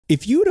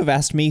If you would have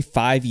asked me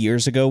 5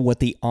 years ago what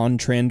the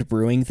on-trend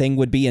brewing thing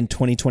would be in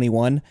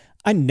 2021,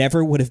 I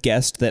never would have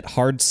guessed that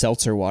hard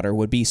seltzer water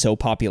would be so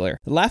popular.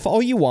 Laugh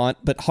all you want,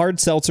 but hard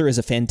seltzer is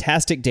a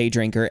fantastic day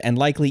drinker and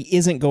likely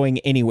isn't going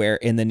anywhere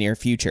in the near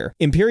future.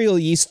 Imperial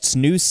Yeast's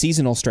new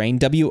seasonal strain,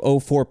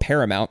 W04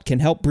 Paramount, can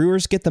help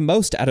brewers get the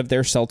most out of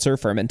their seltzer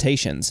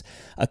fermentations.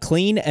 A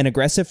clean and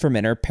aggressive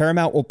fermenter,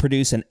 Paramount will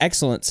produce an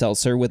excellent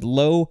seltzer with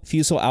low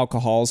fusel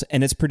alcohols,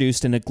 and it's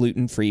produced in a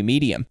gluten-free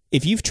medium.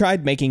 If you've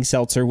tried making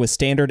seltzer with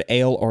standard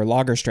ale or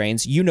lager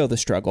strains, you know the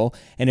struggle,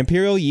 and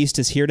Imperial Yeast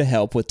is here to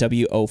help with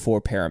W04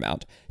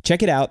 Paramount.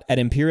 Check it out at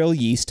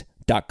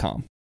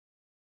imperialyeast.com.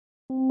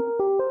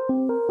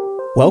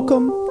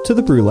 Welcome to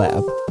the Brü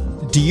Lab.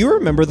 Do you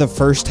remember the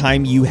first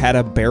time you had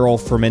a barrel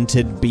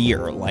fermented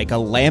beer, like a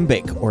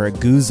lambic or a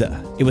gouze?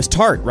 It was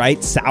tart,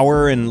 right?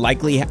 Sour, and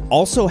likely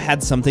also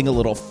had something a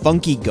little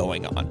funky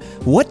going on.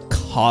 What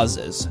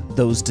causes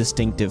those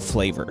distinctive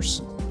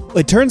flavors?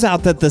 It turns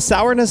out that the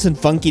sourness and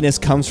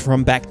funkiness comes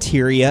from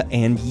bacteria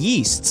and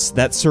yeasts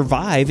that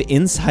survive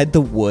inside the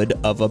wood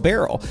of a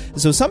barrel.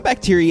 So some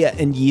bacteria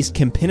and yeast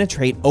can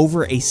penetrate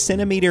over a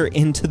centimeter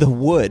into the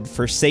wood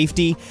for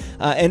safety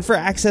and for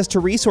access to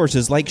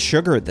resources like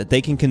sugar that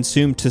they can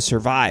consume to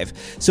survive.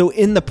 So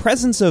in the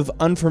presence of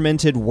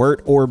unfermented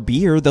wort or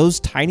beer, those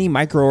tiny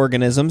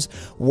microorganisms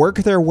work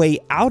their way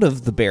out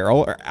of the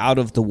barrel or out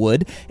of the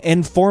wood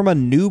and form a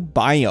new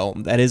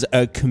biome that is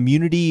a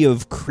community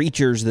of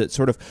creatures that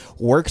sort of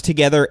work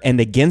together and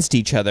against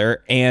each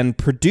other and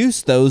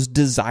produce those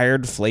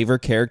desired flavor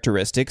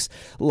characteristics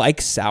like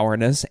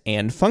sourness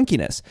and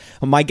funkiness.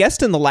 My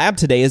guest in the lab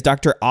today is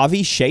Dr.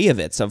 Avi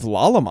Shayevitz of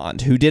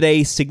Lallemand, who did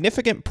a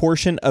significant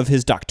portion of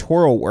his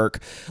doctoral work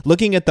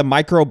looking at the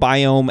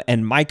microbiome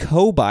and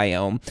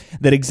mycobiome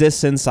that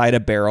exists inside a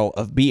barrel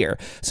of beer.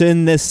 So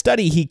in this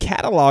study, he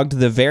cataloged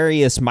the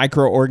various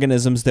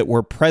microorganisms that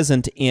were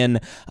present in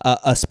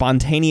a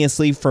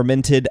spontaneously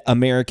fermented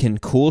American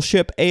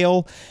coolship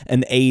ale,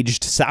 an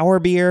aged sour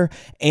beer,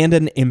 and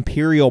an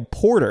imperial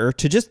porter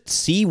to just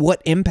see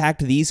what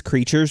impact these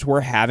creatures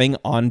were having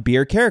on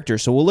beer character.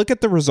 So we'll look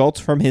at the results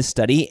from his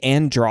study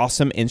and draw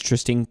some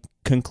interesting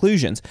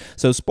conclusions.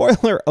 So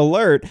spoiler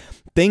alert,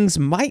 things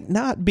might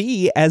not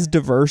be as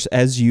diverse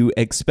as you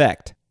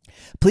expect.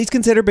 Please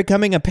consider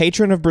becoming a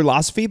patron of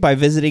Brülosophy by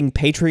visiting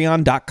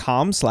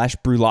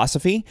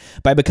patreon.com/Brülosophy.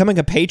 By becoming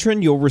a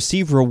patron, you'll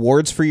receive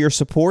rewards for your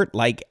support,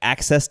 like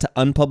access to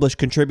unpublished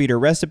contributor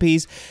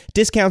recipes,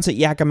 discounts at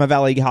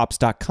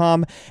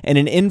YakimaValleyHops.com, and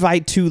an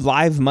invite to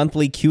live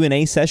monthly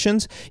Q&A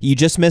sessions. You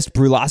just missed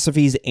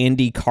Brülosophy's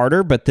Andy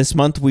Carter, but this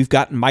month we've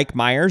got Mike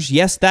Myers.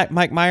 Yes, that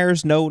Mike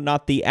Myers. No,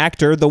 not the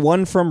actor. The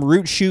one from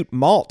Root Shoot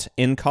Malt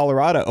in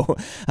Colorado.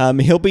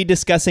 He'll be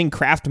discussing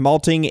craft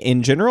malting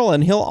in general,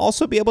 and he'll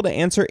also be able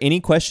to answer any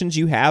questions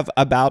you have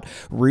about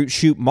Root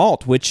Shoot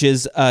Malt, which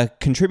is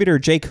contributor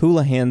Jake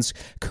Houlihan's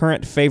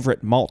current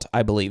favorite malt,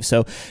 I believe.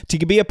 So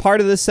to be a part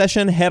of this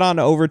session, head on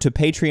over to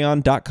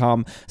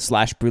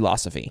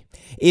patreon.com/Brülosophy.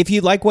 If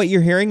you like what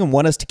you're hearing and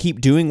want us to keep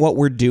doing what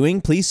we're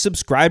doing, please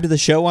subscribe to the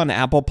show on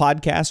Apple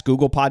Podcasts,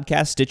 Google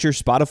Podcasts, Stitcher,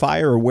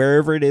 Spotify, or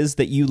wherever it is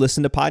that you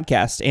listen to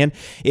podcasts. And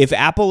if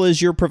Apple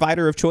is your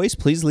provider of choice,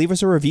 please leave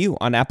us a review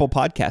on Apple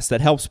Podcasts.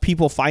 That helps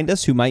people find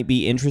us who might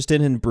be interested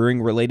in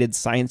brewing-related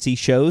sciencey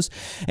shows,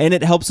 and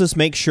it helps us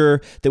make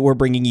sure that we're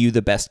bringing you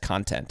the best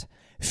content.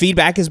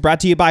 Feedback is brought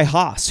to you by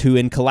Haas, who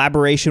in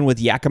collaboration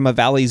with Yakima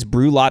Valley's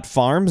Brü Lab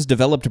Farms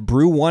developed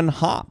Brü 1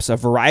 hops, a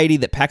variety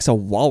that packs a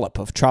wallop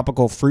of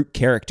tropical fruit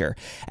character.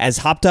 As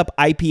Hopped Up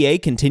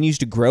IPA continues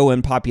to grow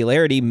in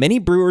popularity, many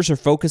brewers are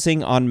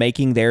focusing on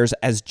making theirs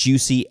as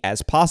juicy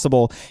as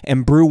possible,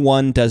 and Brü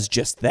 1 does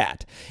just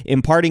that,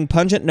 imparting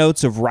pungent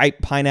notes of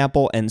ripe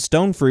pineapple and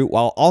stone fruit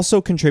while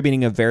also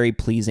contributing a very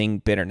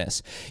pleasing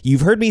bitterness.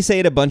 You've heard me say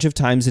it a bunch of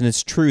times, and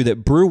it's true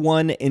that Brü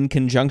 1 in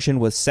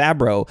conjunction with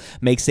Sabro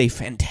makes a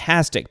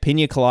fantastic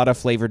pina colada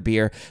flavored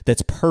beer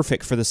that's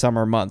perfect for the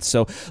summer months.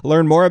 So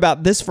learn more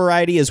about this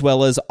variety as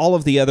well as all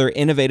of the other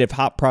innovative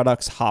hop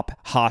products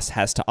Haas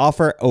has to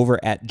offer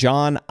over at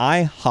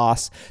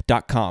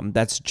johnihaas.com.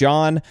 That's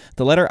John,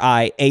 the letter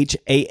I,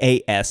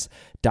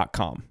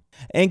 HAAS.com.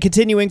 And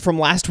continuing from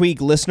last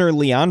week, listener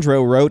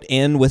Leandro wrote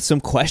in with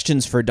some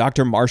questions for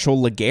Dr. Marshall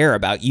Laguerre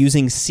about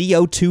using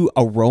CO2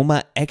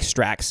 aroma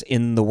extracts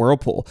in the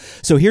whirlpool.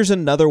 So here's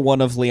another one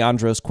of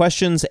Leandro's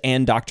questions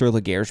and Dr.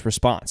 Laguerre's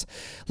response.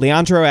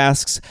 Leandro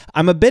asks,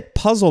 I'm a bit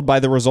puzzled by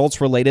the results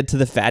related to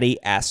the fatty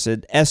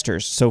acid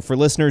esters. So for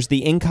listeners,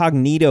 the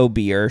Incognito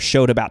beer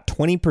showed about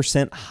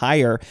 20%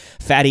 higher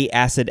fatty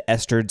acid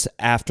esters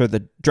after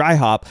the dry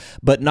hop,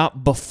 but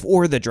not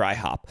before the dry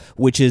hop,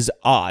 which is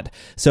odd.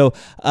 So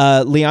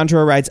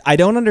Leandro writes, I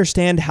don't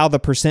understand how the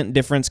percent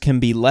difference can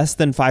be less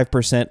than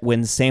 5%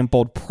 when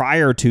sampled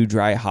prior to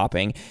dry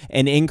hopping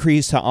and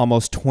increase to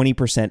almost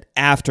 20%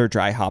 after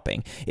dry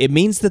hopping. It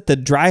means that the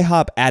dry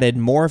hop added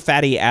more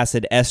fatty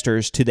acid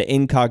esters to the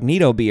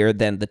incognito beer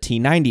than the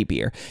T90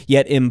 beer.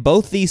 Yet in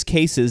both these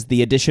cases,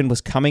 the addition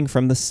was coming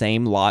from the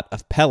same lot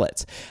of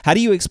pellets. How do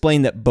you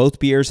explain that both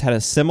beers had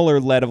a similar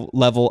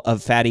level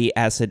of fatty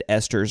acid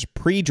esters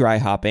pre-dry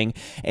hopping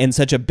and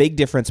such a big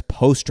difference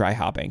post-dry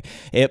hopping?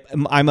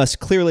 I must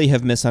clearly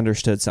have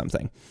misunderstood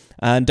something.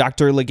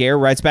 Dr. Laguerre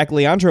writes back,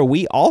 Leandro,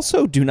 we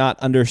also do not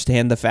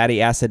understand the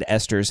fatty acid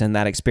esters in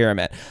that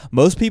experiment.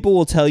 Most people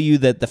will tell you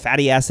that the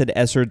fatty acid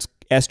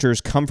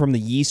esters come from the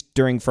yeast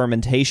during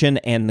fermentation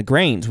and the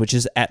grains, which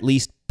is at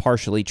least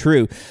partially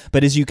true.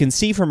 But as you can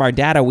see from our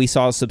data, we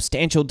saw a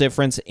substantial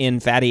difference in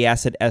fatty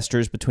acid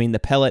esters between the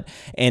pellet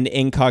and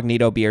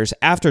incognito beers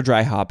after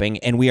dry hopping,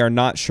 and we are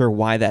not sure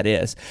why that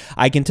is.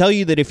 I can tell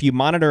you that if you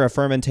monitor a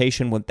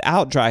fermentation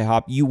without dry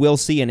hop, you will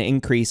see an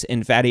increase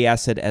in fatty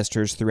acid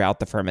esters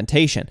throughout the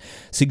fermentation,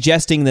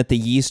 suggesting that the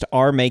yeast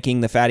are making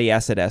the fatty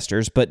acid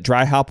esters, but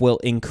dry hop will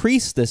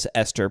increase this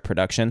ester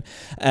production.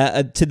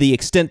 To the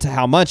extent to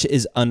how much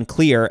is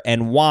unclear,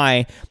 and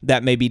why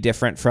that may be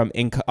different from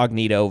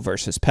incognito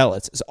versus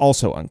pellets is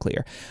also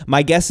unclear.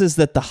 My guess is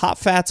that the hop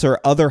fats or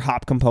other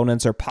hop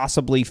components are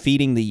possibly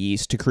feeding the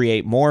yeast to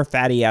create more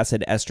fatty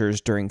acid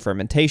esters during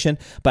fermentation,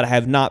 but I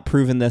have not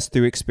proven this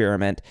through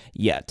experiment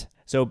yet.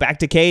 So back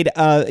to Cade.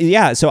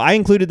 So I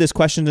included this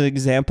question as an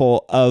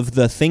example of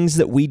the things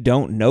that we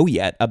don't know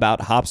yet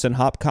about hops and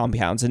hop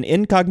compounds, and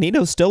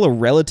incognito is still a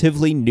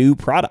relatively new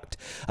product.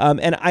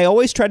 And I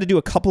always try to do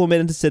a couple of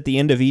minutes at the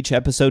end of each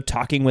episode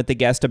talking with the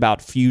guest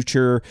about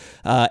future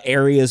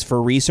areas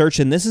for research,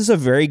 and this is a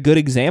very good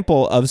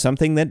example of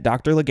something that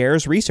Dr. Laguerre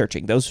is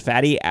researching. Those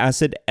fatty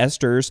acid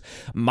esters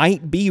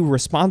might be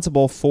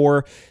responsible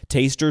for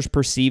tasters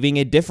perceiving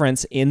a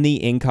difference in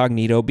the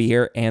incognito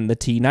beer and the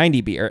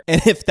T90 beer.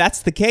 And if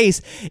that's the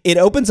case, it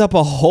opens up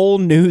a whole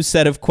new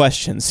set of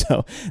questions.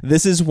 So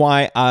this is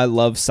why I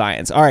love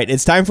science. All right,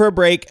 it's time for a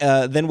break.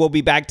 Then we'll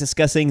be back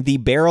discussing the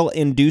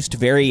barrel-induced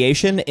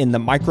variation in the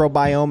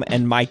microbiome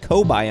and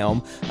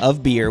mycobiome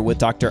of beer with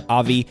Dr.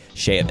 Avi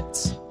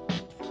Shayevitz.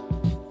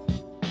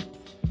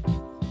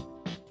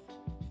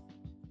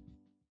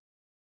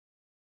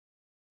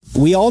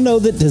 We all know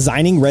that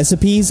designing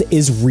recipes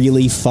is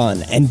really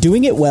fun, and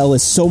doing it well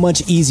is so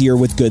much easier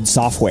with good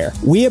software.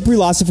 We at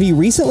Brülosophy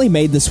recently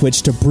made the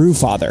switch to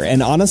Brewfather,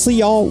 and honestly,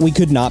 y'all, we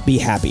could not be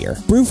happier.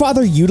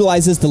 Brewfather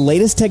utilizes the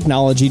latest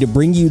technology to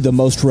bring you the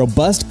most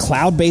robust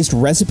cloud-based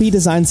recipe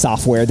design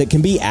software that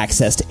can be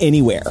accessed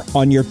anywhere,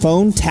 on your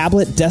phone,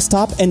 tablet,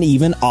 desktop, and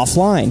even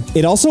offline.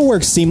 It also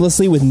works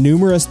seamlessly with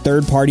numerous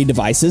third-party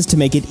devices to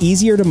make it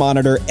easier to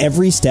monitor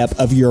every step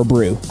of your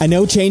brew. I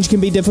know change can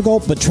be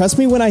difficult, but trust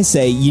me when I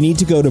say you need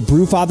to go to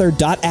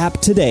brewfather.app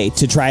today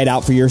to try it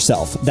out for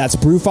yourself. That's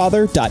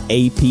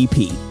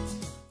brewfather.app.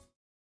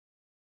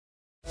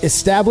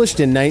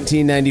 Established in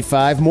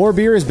 1995, More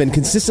Beer has been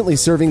consistently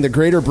serving the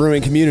greater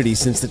brewing community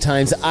since the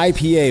times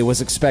IPA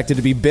was expected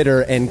to be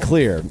bitter and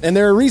clear, and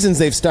there are reasons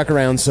they've stuck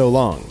around so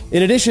long.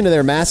 In addition to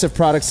their massive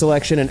product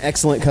selection and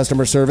excellent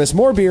customer service,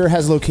 More Beer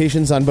has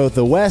locations on both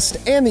the west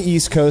and the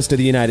east coast of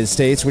the United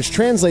States, which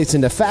translates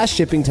into fast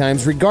shipping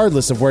times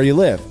regardless of where you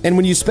live. And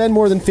when you spend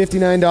more than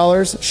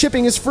 $59,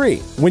 shipping is free.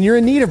 When you're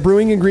in need of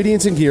brewing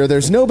ingredients and gear,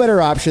 there's no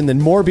better option than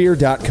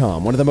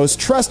morebeer.com, one of the most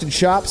trusted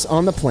shops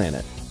on the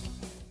planet.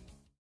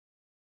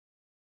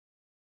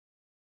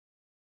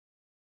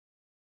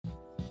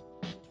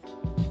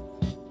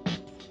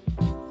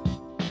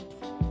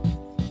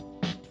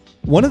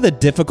 One of the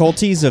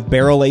difficulties of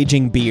barrel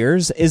aging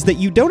beers is that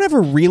you don't ever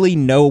really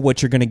know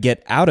what you're going to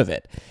get out of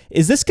it.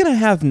 Is this going to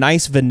have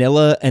nice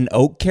vanilla and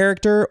oak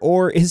character,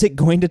 or is it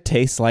going to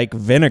taste like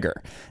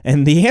vinegar?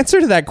 And the answer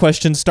to that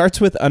question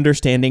starts with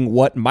understanding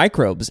what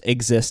microbes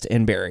exist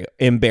in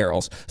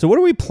barrels. So what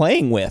are we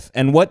playing with,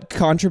 and what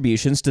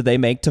contributions do they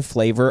make to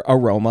flavor,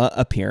 aroma,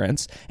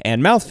 appearance,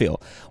 and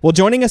mouthfeel? Well,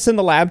 joining us in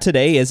the lab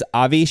today is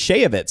Avi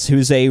Shayevitz,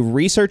 who's a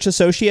research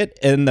associate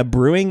in the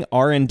brewing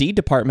R&D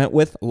department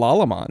with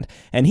Lallemand.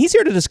 And he's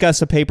here to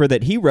discuss a paper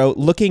that he wrote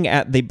looking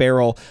at the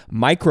barrel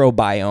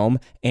microbiome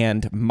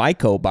and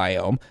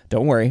mycobiome.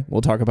 Don't worry,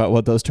 we'll talk about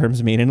what those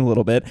terms mean in a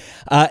little bit,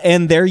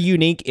 and their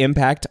unique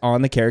impact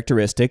on the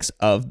characteristics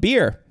of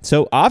beer.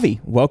 So,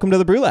 Avi, welcome to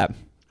the Brü Lab.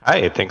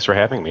 Hi, thanks for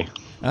having me.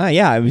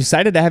 Yeah, I'm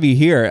excited to have you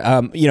here.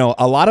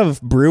 A lot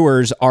of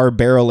brewers are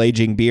barrel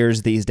aging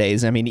beers these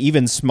days. I mean,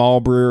 even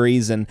small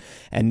breweries and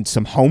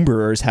some home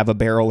brewers have a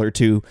barrel or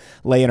two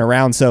laying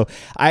around. So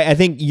I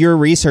think your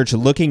research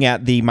looking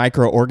at the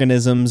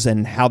microorganisms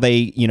and how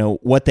they,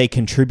 what they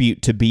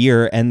contribute to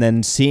beer, and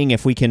then seeing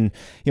if we can,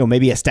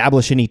 maybe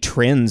establish any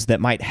trends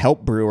that might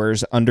help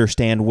brewers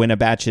understand when a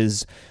batch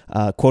is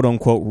quote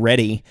unquote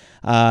ready.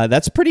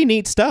 That's pretty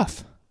neat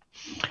stuff.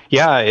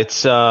 Yeah,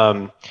 it's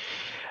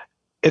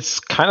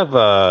kind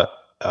of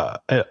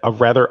a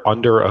rather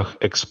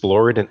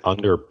underexplored and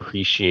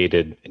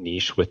underappreciated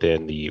niche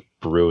within the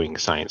brewing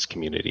science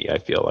community, I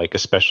feel like,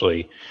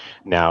 especially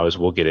now as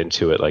we'll get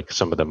into it, like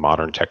some of the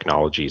modern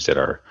technologies that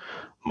are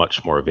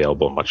much more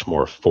available, much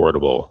more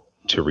affordable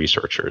to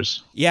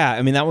researchers. Yeah,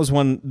 I mean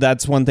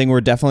that's one thing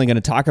we're definitely going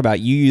to talk about.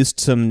 You used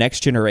some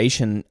next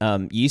generation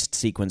yeast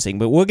sequencing,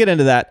 but we'll get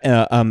into that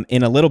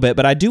in a little bit.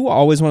 But I do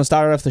always want to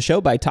start off the show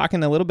by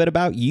talking a little bit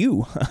about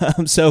you.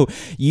 So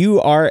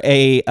you are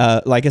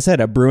like I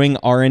said, a brewing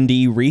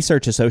R&D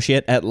Research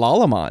Associate at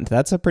Lallemand.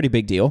 That's a pretty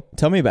big deal.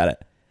 Tell me about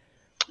it.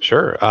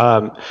 Sure.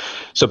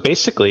 So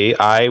basically,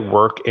 I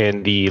work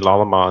in the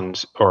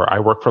Lallemand, or I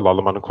work for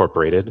Lallemand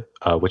Incorporated,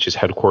 which is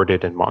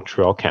headquartered in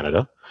Montreal,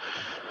 Canada.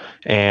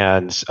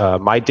 And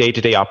my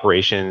day-to-day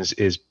operations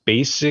is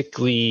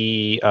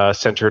basically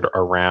centered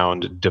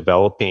around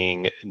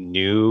developing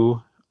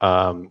new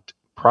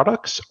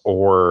products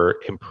or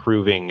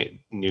improving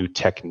new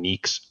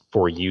techniques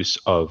for use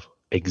of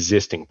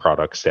existing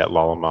products that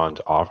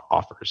Lallemand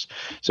offers.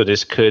 So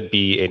this could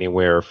be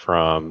anywhere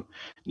from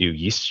new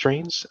yeast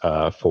strains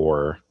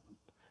for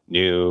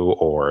new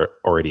or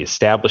already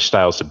established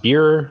styles of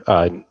beer,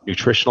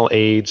 nutritional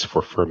aids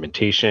for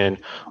fermentation,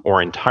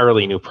 or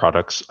entirely new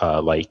products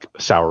like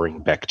souring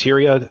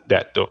bacteria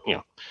that don't,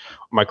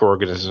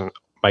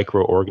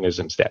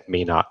 microorganisms that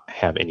may not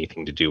have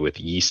anything to do with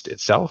yeast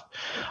itself.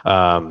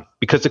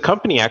 Because the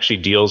company actually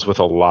deals with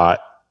a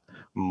lot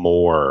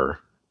more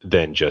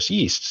than just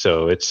yeast.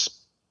 So it's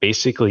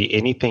basically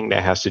anything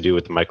that has to do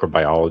with the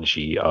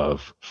microbiology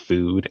of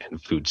food and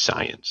food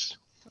science.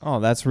 Oh,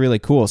 that's really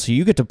cool. So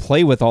you get to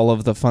play with all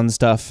of the fun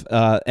stuff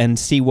and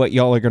see what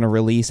y'all are going to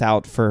release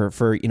out for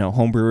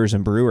home brewers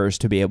and brewers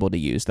to be able to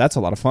use. That's a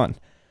lot of fun.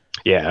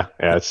 Yeah,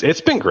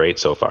 it's been great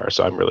so far,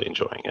 so I'm really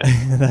enjoying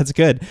it. That's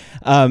good.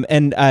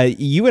 And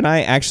you and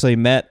I actually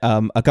met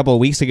a couple of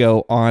weeks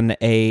ago on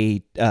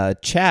a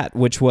chat,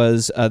 which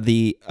was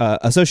the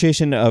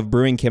Association of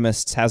Brewing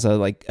Chemists has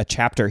a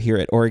chapter here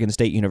at Oregon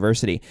State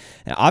University.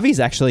 And Avi's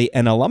actually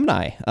an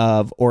alumni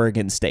of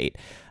Oregon State.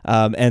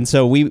 And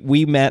so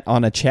we met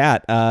on a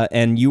chat,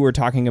 and you were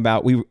talking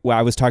about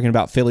I was talking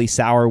about Philly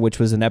Sour, which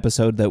was an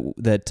episode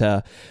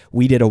that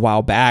we did a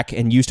while back,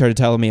 and you started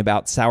telling me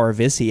about Sour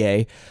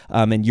Vissier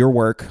and your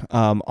work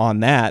on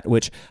that,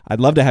 which I'd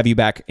love to have you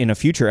back in a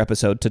future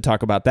episode to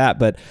talk about that.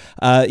 But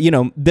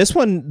this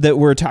one that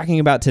we're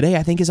talking about today,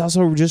 I think is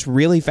also just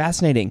really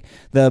fascinating,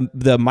 the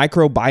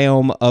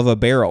microbiome of a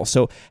barrel.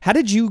 So how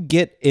did you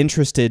get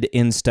interested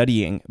in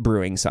studying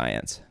brewing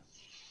science?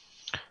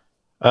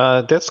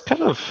 That's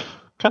kind of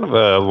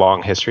a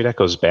long history that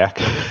goes back.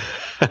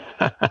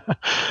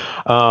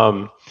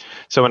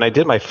 So when I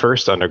did my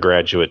first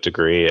undergraduate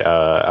degree,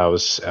 I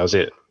was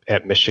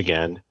at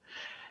Michigan,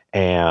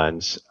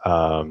 and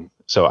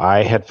so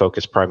I had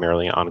focused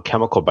primarily on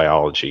chemical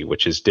biology,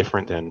 which is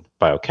different than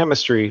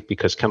biochemistry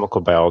because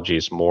chemical biology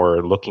is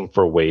more looking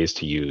for ways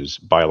to use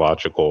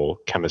biological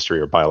chemistry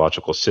or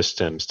biological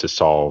systems to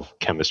solve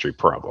chemistry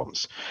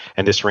problems.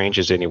 And this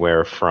ranges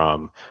anywhere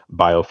from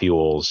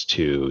biofuels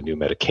to new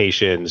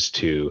medications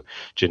to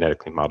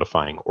genetically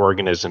modifying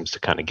organisms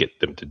to kind of get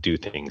them to do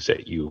things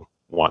that you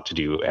want to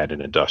do at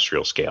an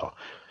industrial scale.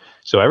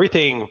 So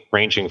everything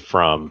ranging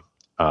from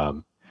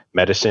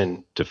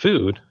medicine to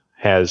food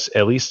has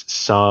at least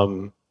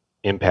some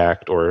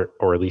impact or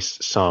at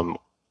least some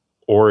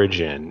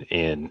origin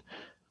in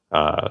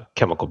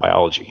chemical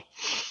biology.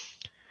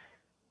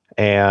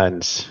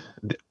 And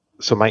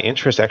so my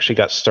interest actually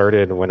got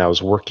started when I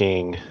was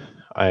working.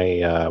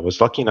 I was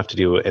lucky enough to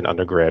do an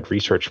undergrad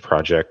research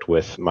project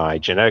with my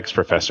genetics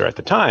professor at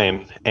the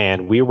time,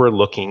 and we were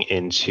looking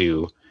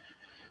into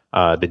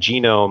the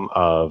genome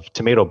of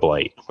tomato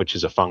blight, which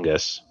is a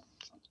fungus.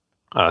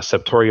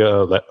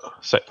 Septoria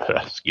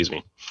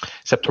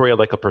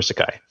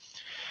lycopersicae.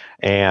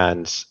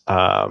 And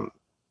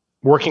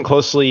working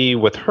closely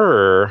with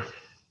her,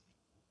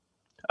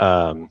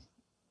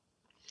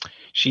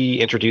 she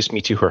introduced me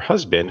to her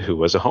husband, who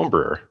was a home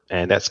brewer.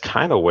 And that's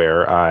kind of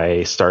where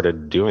I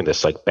started doing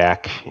this, like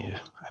back,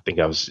 I think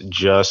I was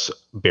just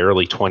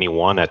barely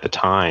 21 at the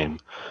time.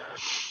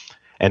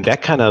 And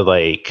that kind of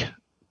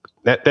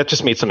that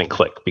just made something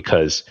click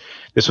because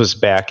this was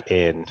back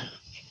in,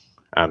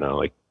 I don't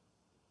know,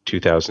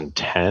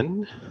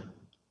 2010,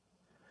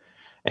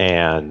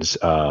 and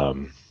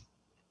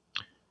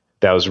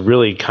that was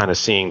really kind of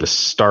seeing the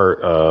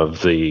start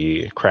of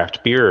the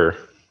craft beer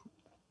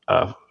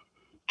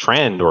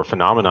trend or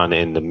phenomenon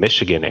in the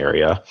Michigan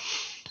area.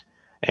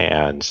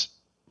 And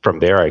from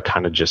there, I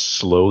kind of just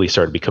slowly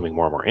started becoming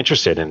more and more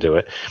interested into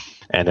it.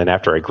 And then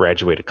after I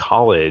graduated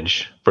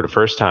college, for the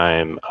first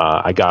time,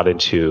 I got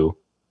into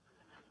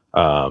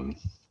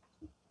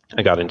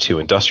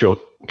industrial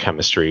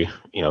chemistry,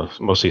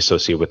 mostly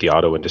associated with the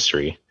auto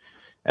industry.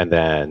 And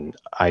then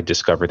I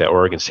discovered that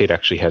Oregon State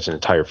actually has an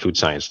entire food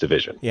science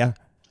division. Yeah.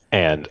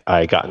 And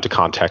I got into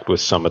contact with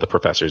some of the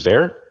professors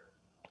there,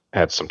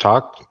 had some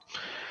talk,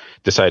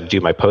 decided to do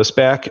my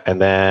post-bac,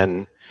 and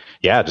then,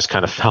 just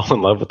kind of fell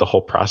in love with the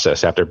whole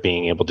process after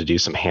being able to do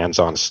some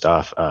hands-on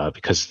stuff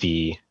because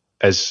the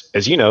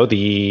as you know,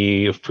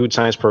 the food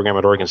science program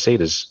at Oregon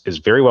State is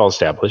very well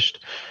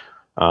established,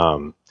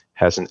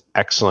 has an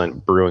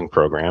excellent brewing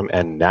program,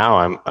 and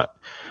now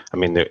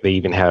they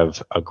even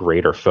have a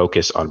greater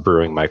focus on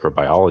brewing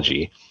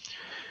microbiology.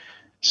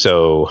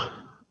 So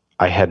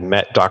I had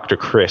met Dr.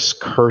 Chris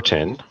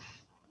Curtin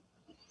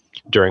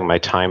during my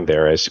time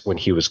there, as when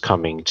he was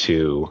coming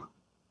to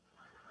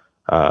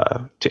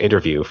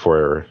interview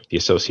for the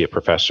associate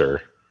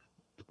professor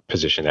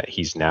position that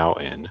he's now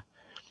in,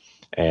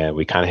 and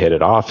we kind of hit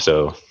it off.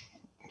 So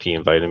he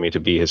invited me to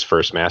be his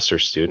first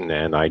master's student,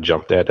 and I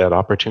jumped at that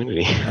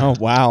opportunity. Oh,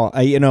 wow.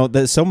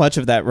 So much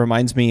of that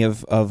reminds me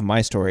of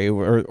my story,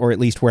 or at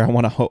least where I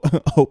want to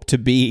hope to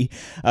be,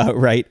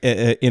 right,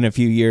 in a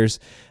few years,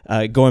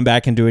 going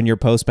back and doing your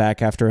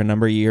post-bac after a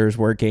number of years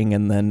working,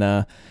 and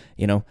then,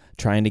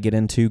 trying to get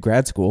into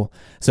grad school.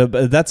 So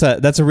that's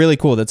a really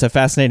cool, that's a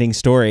fascinating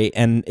story.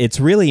 And it's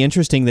really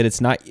interesting that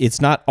it's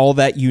not all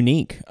that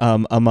unique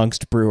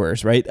amongst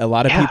brewers, right? A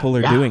lot of people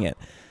are doing it.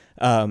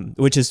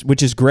 Which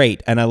is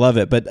great, and I love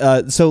it.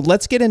 But so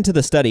let's get into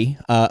the study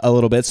a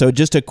little bit. So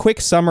just a quick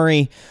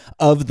summary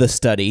of the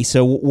study.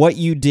 So what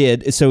you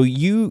did, so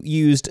you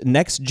used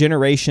next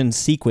generation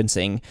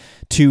sequencing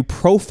to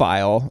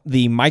profile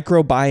the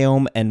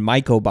microbiome and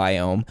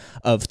mycobiome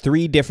of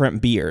 3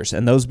 different beers,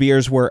 and those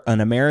beers were an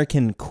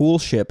American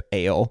Coolship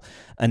Ale,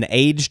 an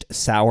aged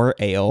sour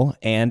ale,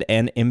 and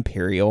an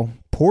imperial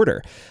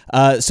porter.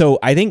 So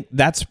I think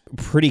that's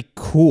pretty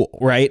cool,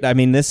 right? I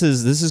mean, this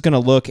is going to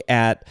look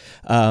at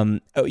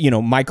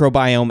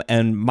microbiome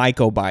and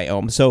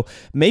mycobiome. So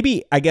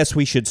maybe I guess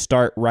we should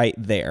start right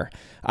there.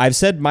 I've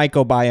said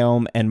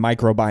mycobiome and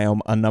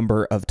microbiome a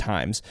number of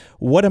times.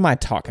 What am I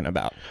talking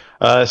about?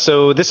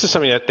 So this is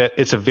something that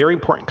it's a very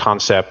important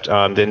concept,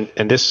 and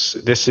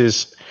this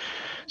is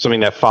something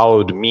that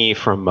followed me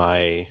from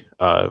my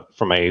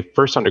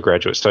first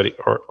undergraduate study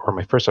or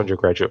my first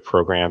undergraduate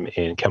program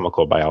in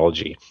chemical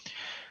biology,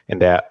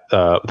 and that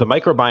the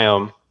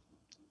microbiome,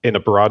 in a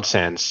broad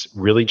sense,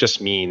 really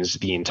just means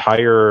the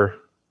entire.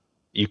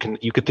 You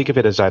could think of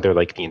it as either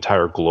like the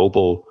entire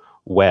global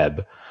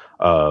web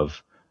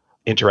of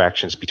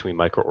interactions between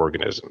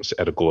microorganisms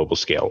at a global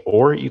scale,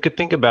 or you could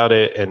think about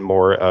it in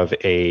more of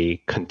a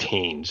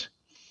contained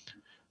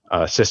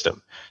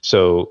system.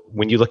 So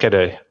when you look at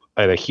a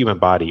human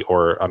body,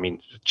 or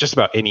just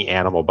about any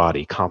animal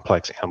body,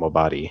 complex animal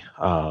body,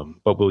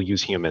 but we'll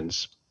use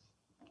humans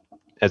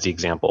as the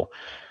example.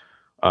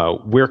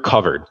 We're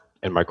covered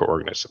in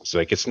microorganisms.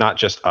 Like, it's not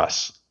just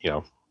us,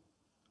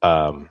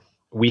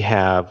 we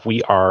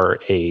are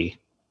a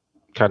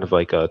kind of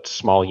like a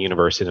small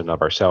universe in and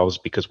of ourselves,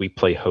 because we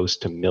play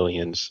host to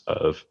millions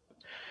of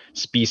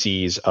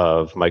species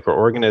of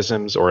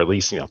microorganisms, or at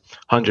least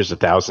hundreds of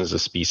thousands of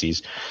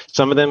species,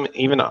 some of them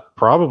even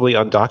probably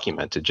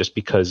undocumented, just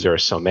because there are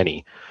so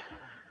many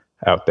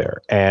out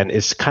there. And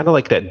it's kind of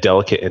like that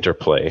delicate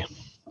interplay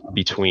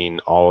between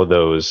all of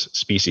those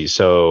species.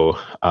 So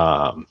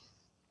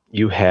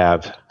you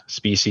have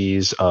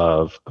species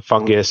of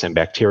fungus and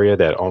bacteria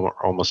that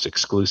are almost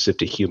exclusive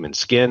to human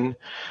skin,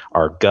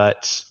 our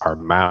guts, our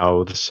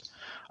mouths,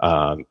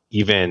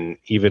 even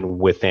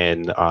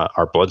within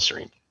our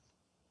bloodstream.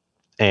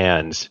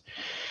 And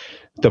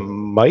the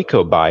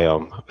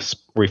mycobiome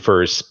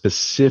refers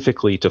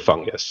specifically to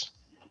fungus.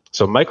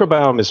 So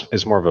microbiome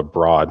is more of a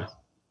broad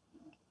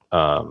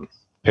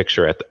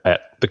picture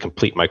at the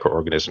complete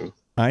microorganism.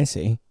 I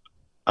see.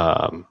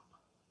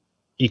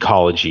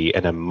 Ecology,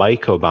 and a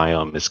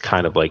mycobiome is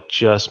kind of like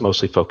just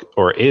mostly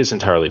is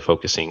entirely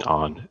focusing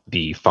on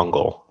the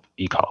fungal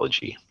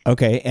ecology.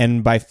 Okay,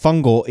 and by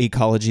fungal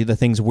ecology, the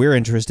things we're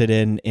interested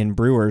in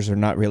brewers are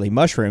not really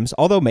mushrooms,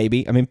 although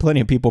maybe, plenty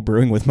of people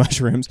brewing with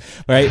mushrooms,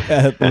 right?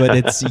 But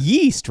it's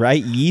yeast,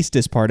 right? Yeast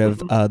is part of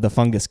the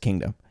fungus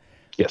kingdom.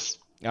 Yes.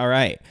 All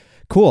right.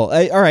 Cool.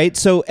 All right.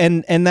 So,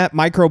 and that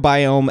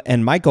microbiome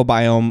and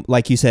mycobiome,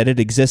 like you said, it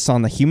exists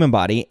on the human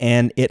body,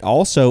 and it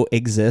also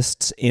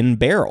exists in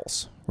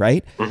barrels,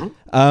 right?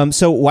 Mm-hmm.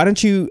 So why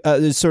don't you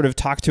sort of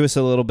talk to us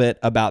a little bit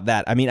about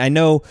that? I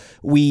know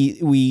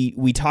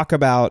we talk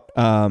about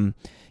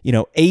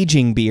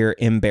aging beer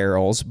in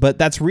barrels, but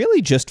that's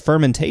really just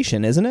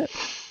fermentation, isn't it?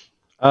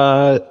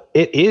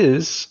 It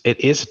is a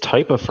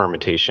type of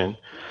fermentation,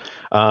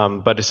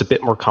 but it's a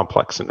bit more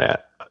complex than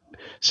that.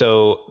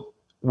 So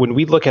when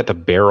we look at the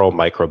barrel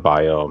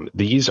microbiome,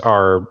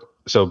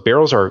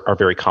 barrels are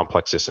very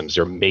complex systems.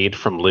 They're made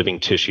from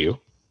living tissue.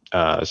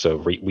 So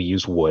we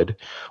use wood,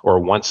 or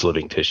once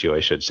living tissue,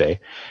 I should say.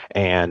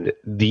 And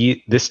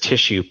this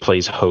tissue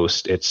plays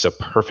host. It's a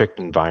perfect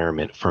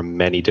environment for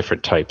many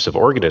different types of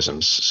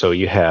organisms. So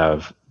you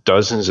have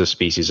dozens of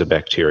species of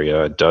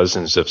bacteria,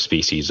 dozens of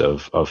species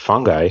of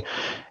fungi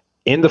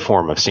in the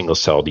form of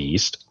single-celled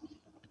yeast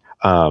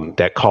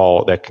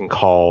that can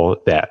call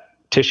that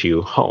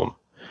tissue home.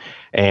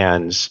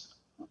 And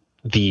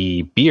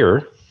the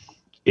beer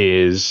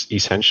is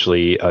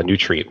essentially a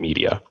nutrient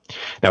media.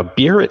 Now,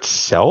 beer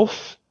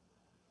itself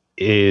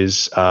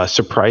is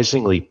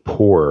surprisingly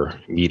poor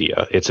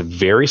media. It's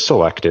very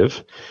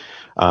selective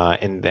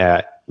in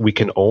that we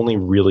can only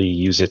really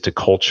use it to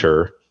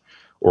culture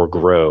or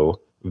grow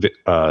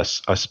a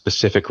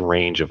specific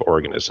range of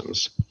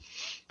organisms.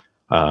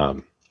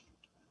 And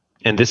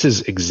this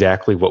is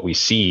exactly what we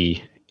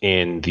see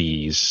in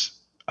these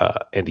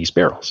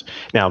barrels.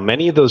 Now,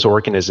 many of those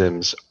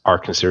organisms are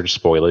considered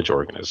spoilage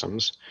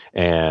organisms,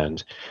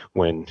 and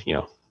when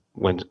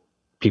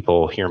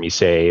people hear me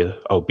say,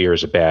 "Oh, beer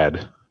is a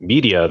bad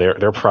media,"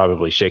 they're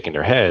probably shaking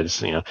their heads,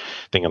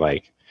 thinking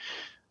like,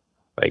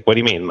 what do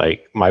you mean?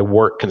 Like, my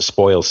work can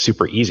spoil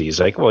super easy. It's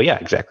like, well, yeah,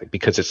 exactly,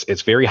 because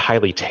it's very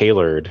highly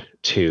tailored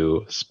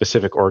to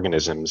specific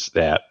organisms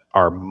that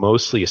are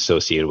mostly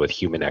associated with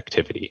human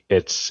activity.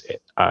 This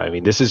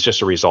is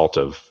just a result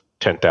of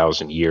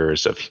 10,000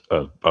 years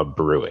of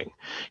brewing.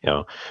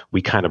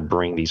 We kind of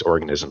bring these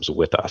organisms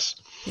with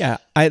us. Yeah,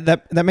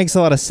 that makes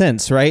a lot of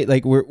sense, right?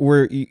 Like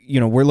we're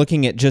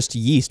looking at just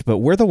yeast, but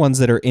we're the ones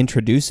that are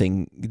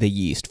introducing the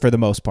yeast for the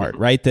most part,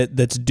 right?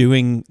 That's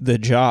doing the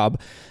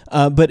job.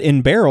 But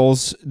in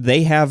barrels,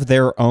 they have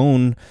their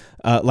own,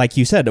 like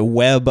you said, a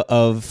web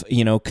of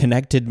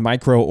connected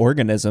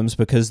microorganisms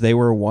because they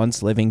were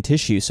once living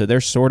tissue. So they're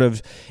sort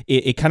of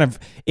it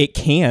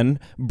can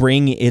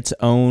bring its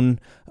own.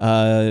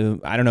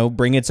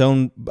 Bring its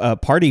own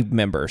party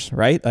members,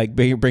 right? Like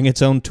bring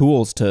its own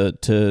tools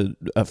to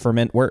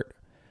ferment wort.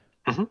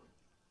 Mm-hmm.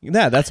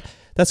 Yeah,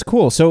 that's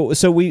cool.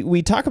 So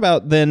we talk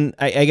about then,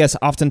 I guess,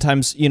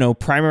 oftentimes,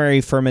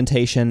 primary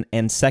fermentation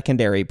and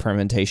secondary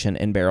fermentation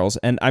in barrels.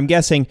 And I'm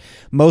guessing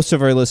most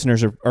of our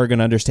listeners are going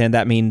to understand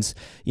that means,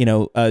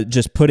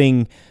 just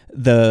putting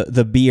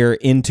the beer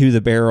into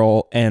the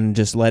barrel and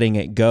just letting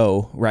it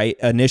go, right,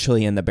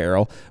 initially in the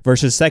barrel,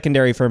 versus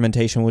secondary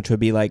fermentation, which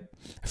would be like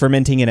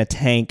fermenting in a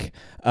tank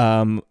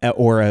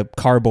or a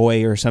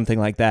carboy or something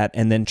like that,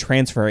 and then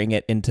transferring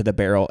it into the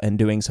barrel and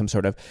doing some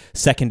sort of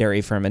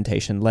secondary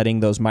fermentation, letting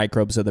those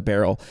microbes of the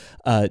barrel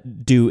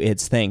do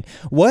its thing.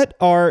 What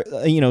are,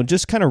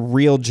 just kind of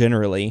real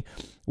generally,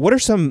 what are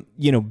some,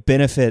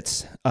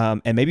 benefits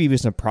and maybe even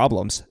some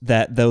problems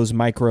that those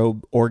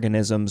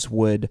microorganisms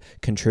would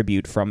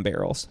contribute from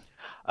barrels?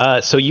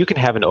 So you can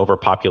have an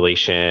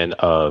overpopulation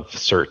of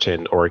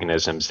certain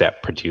organisms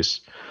that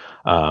produce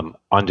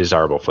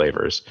undesirable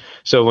flavors.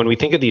 So when we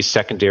think of these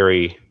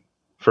secondary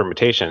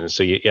fermentations,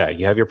 so you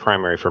have your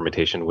primary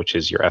fermentation, which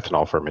is your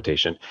ethanol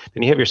fermentation.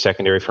 Then you have your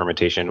secondary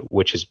fermentation,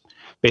 which is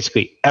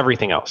basically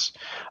everything else,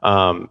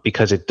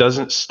 because it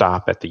doesn't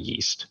stop at the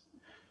yeast.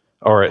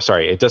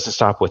 It doesn't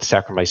stop with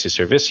Saccharomyces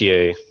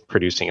cerevisiae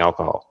producing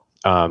alcohol.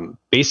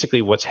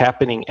 Basically, what's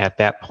happening at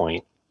that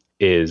point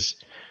is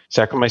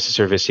Saccharomyces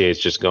cerevisiae is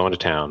just going to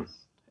town.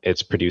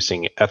 It's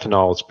producing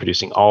ethanol. It's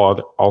producing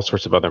all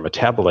sorts of other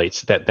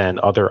metabolites that then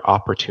other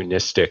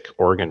opportunistic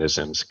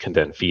organisms can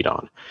then feed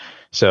on.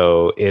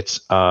 So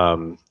it's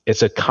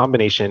a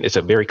combination. It's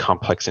a very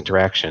complex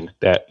interaction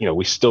that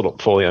we still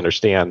don't fully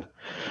understand,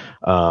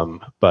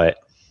 but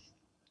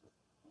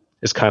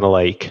it's kind of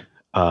like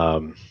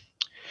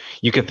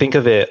you can think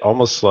of it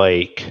almost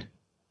like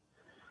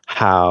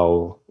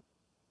how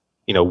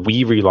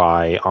we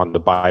rely on the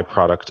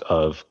byproduct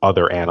of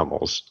other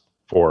animals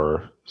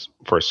for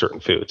a certain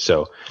food.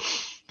 So,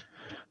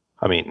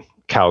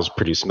 cows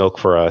produce milk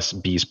for us,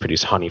 bees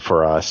produce honey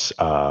for us.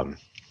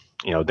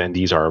 Then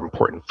these are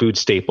important food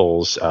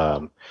staples.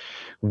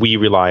 We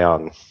rely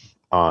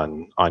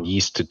on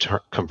yeast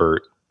to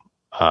convert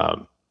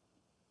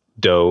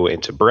dough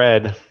into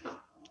bread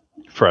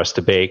for us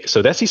to bake.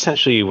 So that's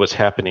essentially what's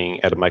happening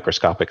at a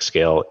microscopic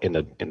scale in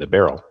the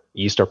barrel.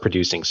 Yeast are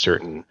producing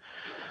certain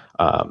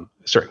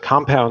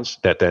compounds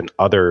that then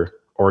other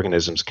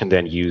organisms can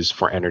then use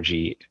for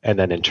energy, and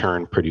then in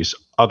turn produce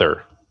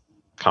other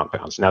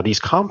compounds. Now, these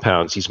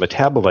compounds, these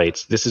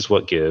metabolites, this is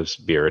what gives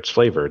beer its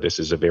flavor. This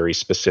is a very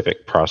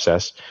specific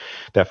process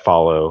that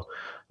follow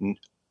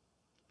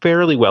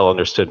fairly well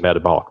understood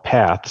metabolic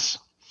paths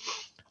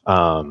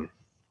to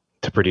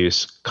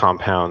produce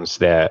compounds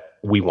that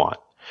we want.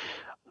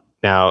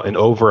 Now, an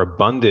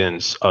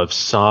overabundance of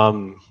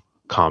some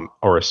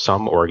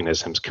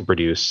organisms can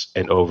produce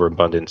an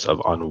overabundance of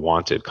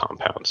unwanted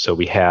compounds. So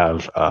we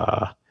have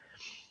a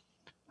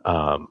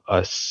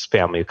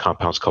family of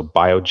compounds called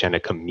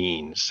biogenic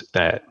amines.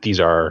 That these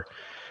are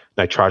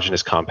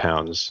nitrogenous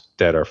compounds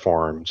that are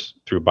formed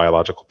through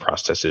biological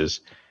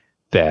processes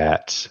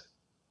that,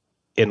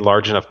 in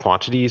large enough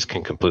quantities,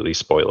 can completely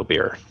spoil a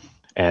beer.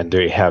 And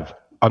they have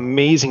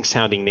amazing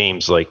sounding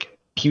names like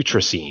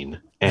putrescine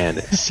and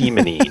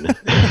semenine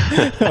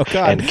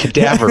and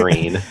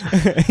cadaverine.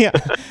 yeah.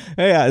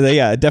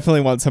 I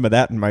definitely want some of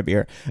that in my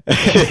beer.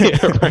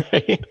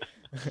 Right.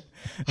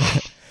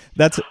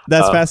 That's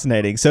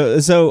fascinating.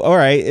 So all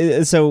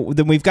right. So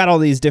then we've got all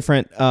these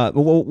different.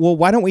 Well,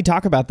 why don't we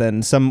talk about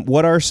then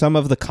what are some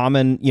of the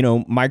common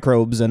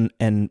microbes and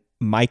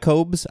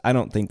mycobes? I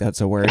don't think that's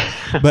a word,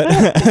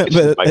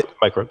 but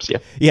microbes. Yeah.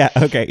 Yeah.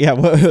 Okay.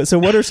 Yeah. So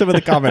what are some of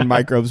the common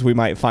microbes we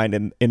might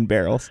find in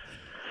barrels?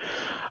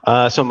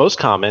 So most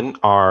common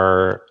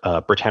are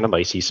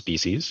Brettanomyces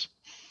species.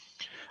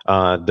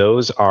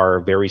 Those are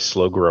very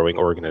slow-growing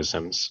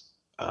organisms.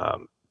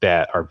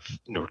 that are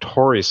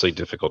notoriously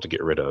difficult to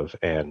get rid of,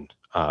 and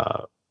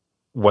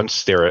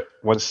once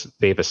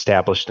they've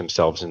established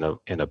themselves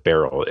in a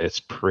barrel, it's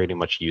pretty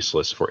much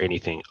useless for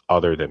anything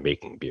other than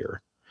making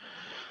beer,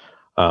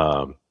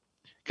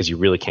 because you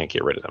really can't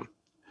get rid of them.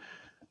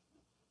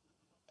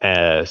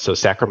 So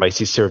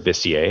Saccharomyces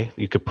cerevisiae,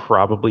 you could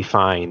probably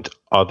find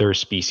other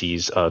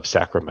species of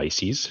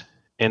Saccharomyces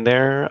in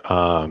there.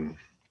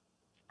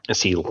 I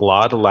see a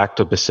lot of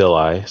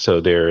lactobacilli.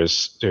 So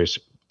there's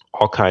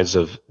all kinds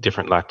of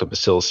different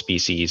lactobacillus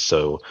species.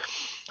 So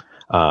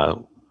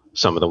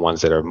some of the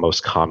ones that are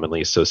most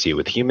commonly associated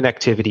with human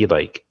activity,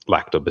 like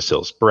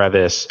Lactobacillus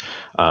brevis,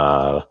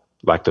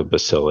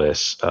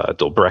 Lactobacillus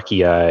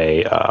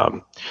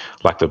delbreckiae,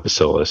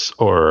 Lactobacillus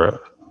or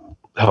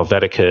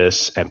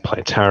Helveticus and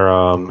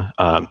Plantarum,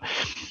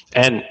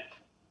 and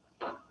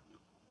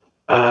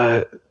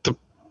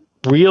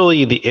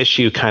really the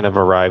issue kind of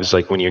arrives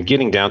like when you're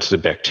getting down to the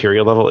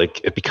bacterial level.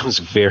 It becomes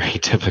very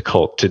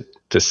difficult to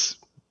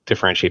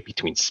differentiate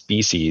between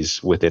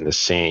species within the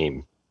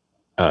same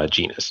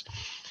genus.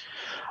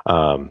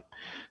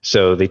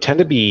 So they tend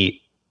to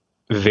be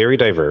very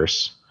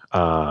diverse.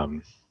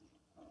 You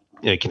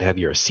can have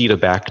your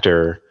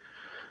Acetobacter,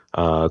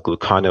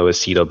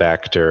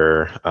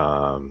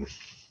 Gluconoacetobacter,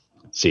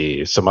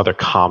 see some other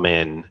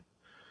common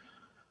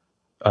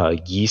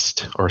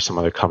yeast or some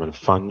other common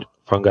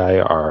fungi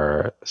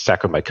are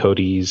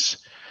Saccharomycotes,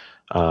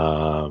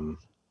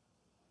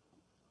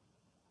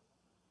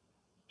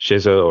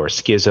 Schizo or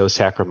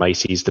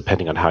Schizosaccharomyces,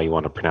 depending on how you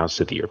want to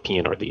pronounce it, the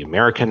European or the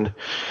American.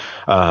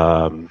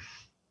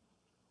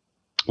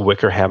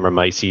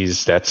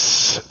 Wickerhammermyces,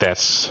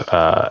 that's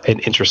an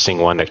interesting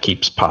one that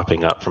keeps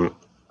popping up from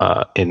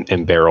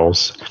in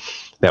barrels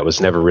that was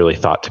never really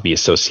thought to be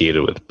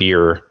associated with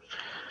beer.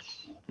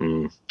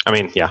 I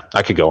mean, yeah,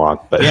 I could go on,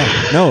 but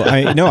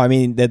I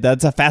mean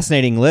that's a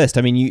fascinating list.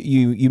 I mean,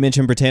 you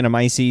mentioned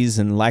Brettanomyces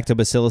and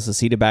Lactobacillus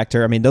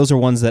acetobacter. I mean, those are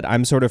ones that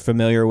I'm sort of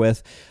familiar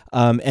with,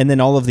 and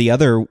then all of the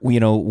other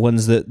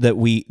ones that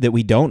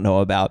we don't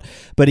know about.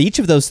 But each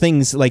of those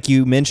things, like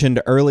you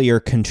mentioned earlier,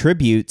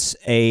 contributes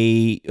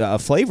a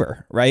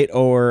flavor, right,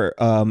 or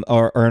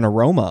an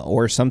aroma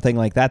or something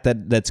like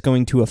that's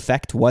going to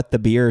affect what the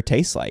beer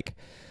tastes like.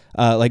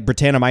 Like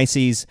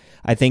Brettanomyces,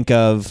 I think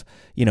of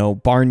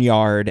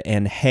barnyard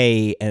and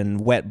hay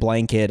and wet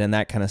blanket and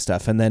that kind of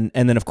stuff, and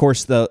then of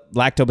course the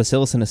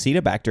Lactobacillus and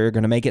Acetobacter are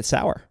going to make it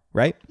sour,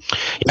 right?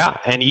 Yeah,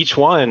 and each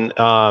one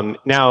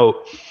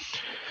now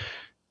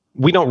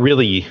we don't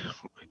really.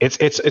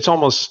 It's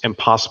almost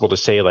impossible to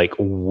say like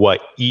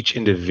what each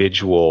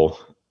individual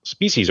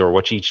species or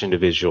what each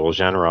individual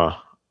genre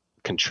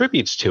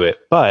contributes to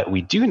it, but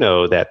we do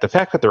know that the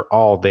fact that they're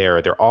all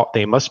there,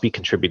 they must be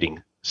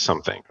contributing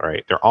something,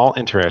 right? They're all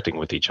interacting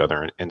with each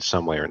other in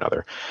some way or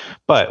another.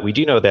 But we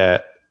do know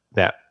that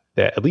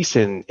at least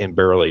in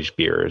barrel-aged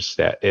beers,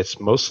 that it's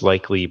most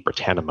likely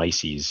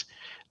Brettanomyces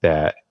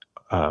that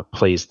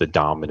plays the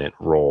dominant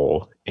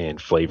role in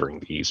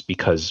flavoring these,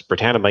 because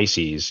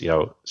Brettanomyces,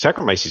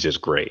 Saccharomyces is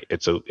great.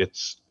 It's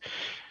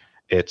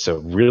a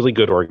really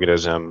good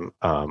organism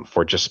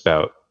for just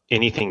about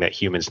anything that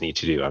humans need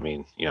to do. I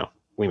mean,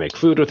 we make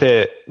food with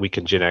it. We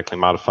can genetically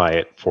modify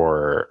it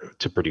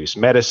to produce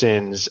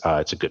medicines.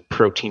 It's a good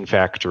protein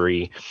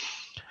factory.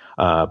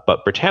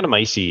 But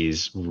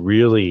Brettanomyces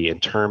really, in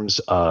terms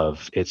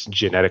of its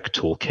genetic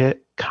toolkit,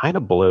 kind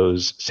of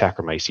blows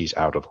Saccharomyces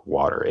out of the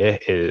water.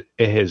 It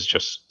is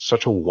just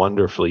such a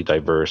wonderfully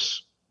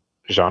diverse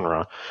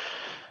genre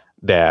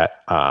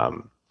that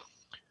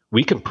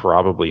we can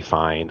probably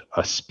find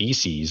a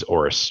species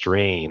or a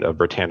strain of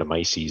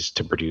Brettanomyces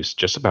to produce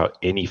just about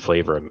any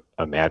flavor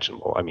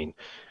imaginable. I mean,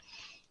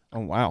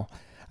 oh wow,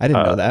 I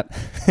didn't know that.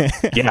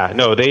 Yeah,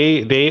 no,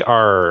 they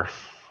are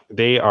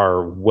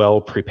well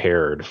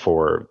prepared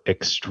for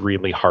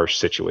extremely harsh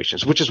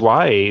situations, which is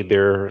why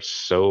they're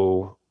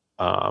so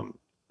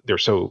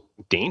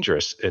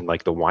dangerous in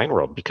like the wine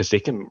world, because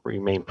they can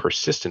remain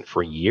persistent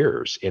for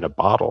years in a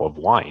bottle of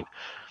wine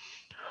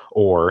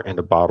or in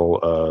a bottle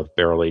of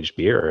barrel-aged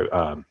beer,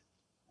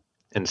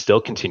 and still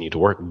continue to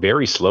work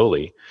very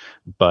slowly,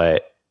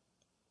 but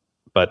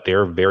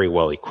they're very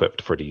well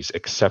equipped for these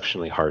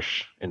exceptionally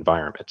harsh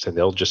environments, and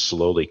they'll just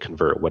slowly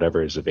convert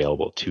whatever is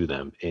available to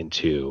them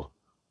into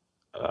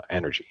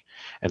energy.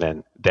 And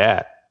then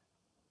that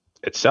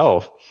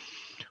itself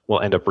will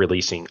end up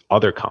releasing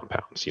other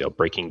compounds,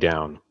 breaking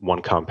down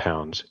one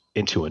compound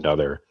into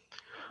another,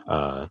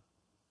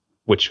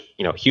 which,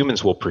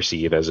 humans will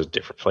perceive as a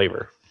different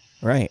flavor.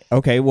 Right.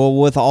 Okay. Well,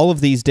 with all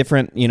of these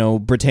different,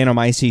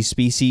 Brettanomyces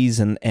species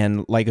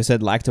and like I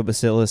said,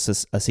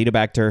 Lactobacillus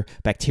acetobacter,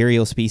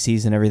 bacterial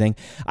species and everything,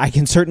 I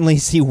can certainly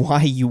see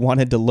why you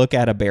wanted to look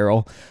at a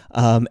barrel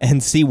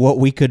and see what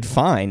we could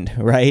find,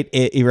 right?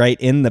 Right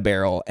in the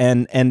barrel.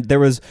 And there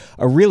was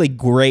a really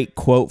great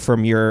quote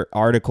from your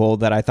article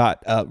that I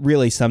thought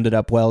really summed it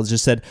up well. It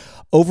just said,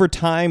 over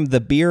time, the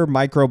beer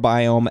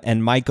microbiome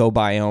and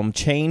mycobiome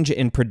change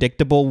in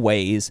predictable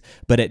ways,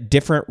 but at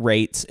different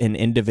rates in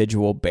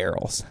individual barrels.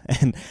 barrels.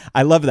 And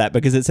I love that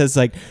because it says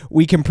like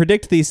we can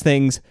predict these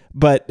things,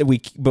 but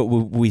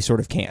we sort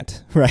of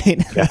can't,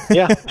 right?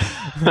 Yeah.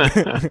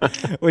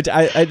 which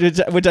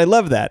I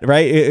love that,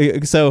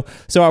 right? So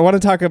I want to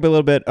talk a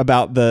little bit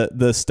about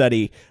the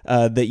study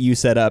that you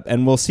set up,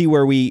 and we'll see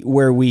where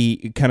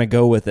we kind of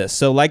go with this.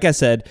 So like I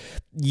said,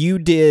 you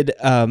did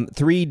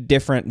 3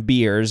 different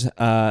beers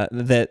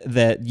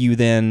that you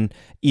then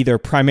either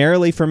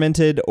primarily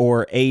fermented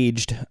or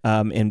aged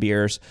in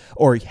beers,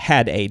 or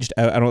had aged.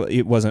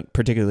 It wasn't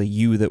particularly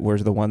you that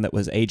was the one that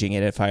was aging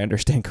it, if I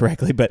understand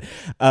correctly, but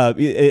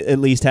it at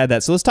least had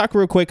that. So let's talk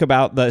real quick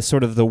about the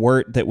sort of the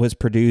wort that was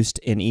produced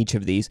in each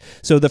of these.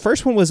 So the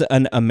first one was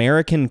an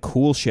American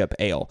Coolship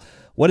Ale.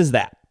 What is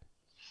that?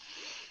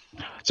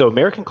 So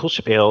American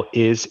Coolship Ale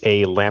is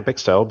a lambic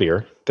style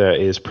beer that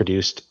is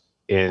produced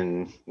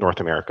in North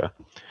America.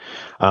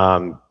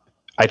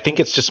 I think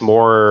it's just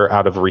more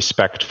out of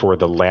respect for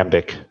the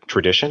lambic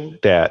tradition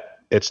that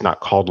it's not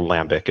called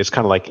lambic. It's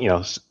kind of like,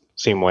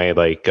 same way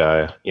like,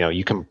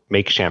 you can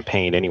make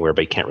champagne anywhere,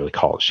 but you can't really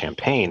call it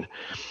champagne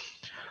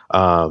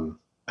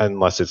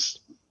unless it's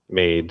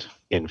made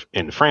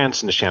in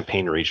France in the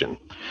Champagne region.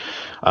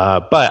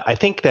 But I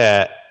think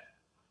that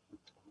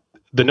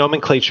the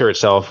nomenclature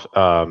itself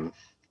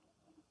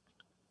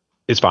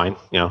is fine,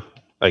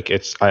 like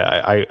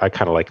I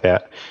kind of like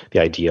that, the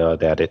idea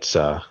that it's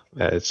an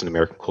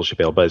American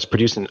Coolship Ale, but it's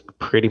produced in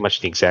pretty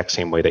much the exact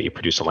same way that you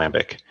produce a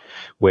lambic,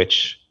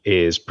 which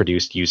is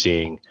produced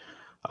using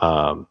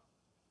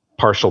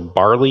partial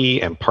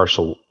barley and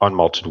partial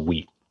unmalted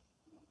wheat.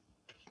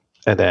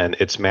 And then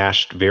it's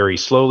mashed very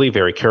slowly,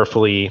 very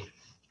carefully.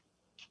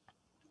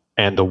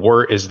 And the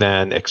wort is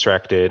then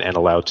extracted and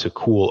allowed to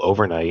cool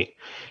overnight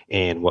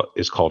in what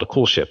is called a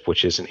coolship,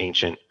 which is an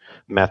ancient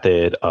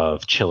method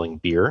of chilling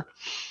beer.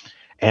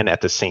 And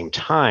at the same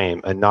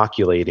time,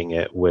 inoculating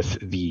it with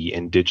the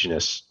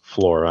indigenous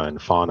flora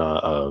and fauna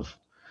of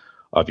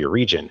your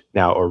region.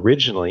 Now,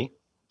 originally,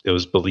 it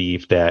was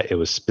believed that it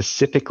was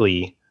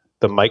specifically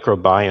the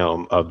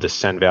microbiome of the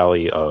Seine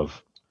Valley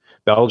of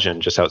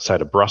Belgium, just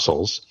outside of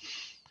Brussels,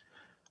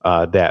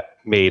 that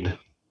made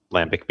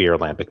lambic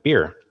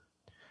beer.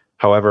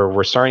 However,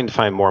 we're starting to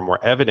find more and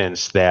more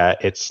evidence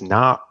that it's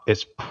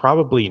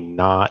probably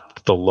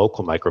not the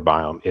local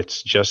microbiome.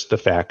 It's just the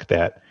fact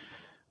that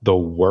the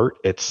wort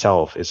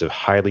itself is a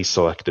highly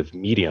selective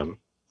medium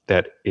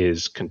that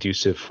is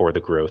conducive for the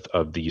growth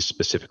of these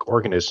specific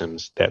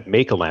organisms that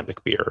make a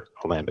lambic beer.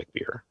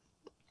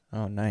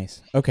 Oh,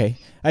 nice. Okay,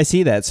 I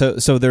see that.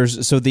 So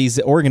these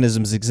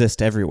organisms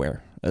exist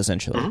everywhere,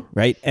 essentially, mm-hmm.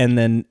 right? And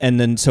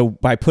then so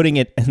by putting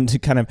it into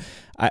kind of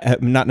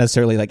not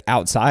necessarily like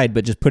outside,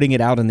 but just putting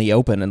it out in the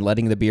open and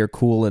letting the beer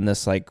cool in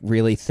this like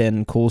really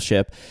thin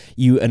coolship,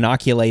 you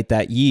inoculate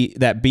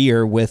that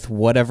beer with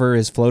whatever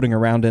is floating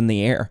around in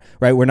the air,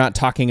 right? We're not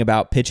talking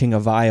about pitching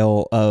a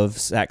vial of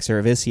Sac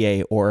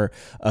Cerevisiae or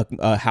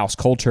a house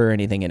culture or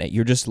anything in it.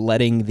 You're just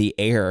letting the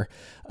air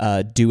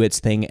do its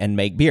thing and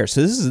make beer.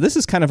 So this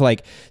is kind of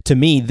like, to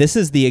me, this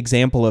is the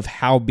example of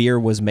how beer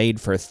was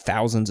made for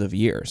thousands of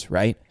years,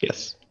 right?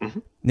 Yes. Mm-hmm.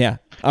 Yeah.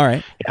 All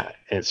right. Yeah,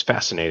 it's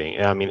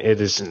fascinating. I mean,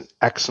 it is an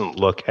excellent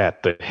look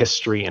at the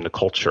history and the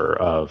culture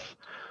of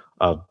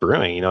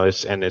brewing.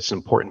 It's an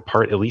important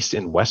part, at least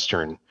in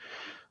Western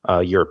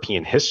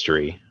European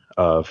history,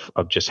 of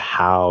just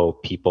how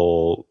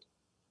people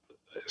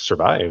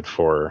survived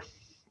for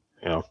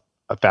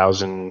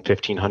 1,000,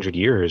 1,500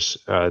 years,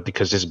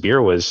 because this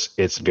beer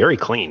it's very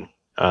clean.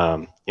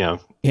 Yeah.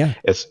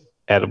 It's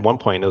at one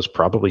point it was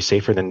probably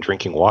safer than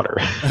drinking water.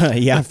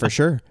 Yeah, for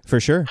sure.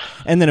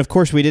 And then of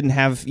course we didn't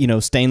have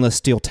stainless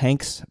steel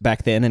tanks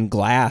back then and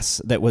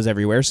glass that was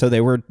everywhere, so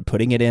they were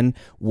putting it in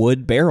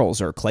wood barrels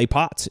or clay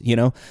pots.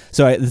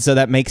 So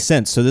that makes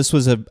sense. So this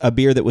was a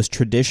beer that was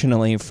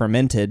traditionally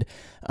fermented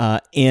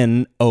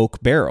in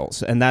oak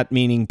barrels, and that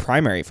meaning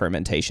primary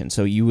fermentation.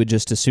 So you would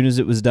just, as soon as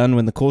it was done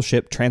when the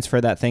coolship, transfer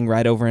that thing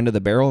right over into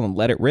the barrel and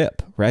let it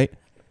rip, right?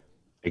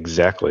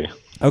 Exactly.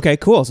 Okay,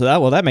 cool. So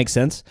that makes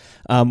sense.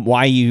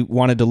 Why you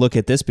wanted to look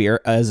at this beer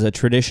as a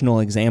traditional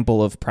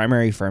example of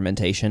primary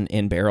fermentation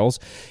in barrels.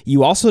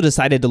 You also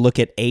decided to look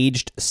at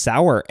aged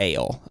sour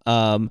ale,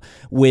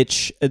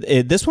 which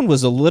this one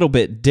was a little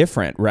bit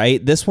different,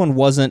 right? This one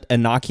wasn't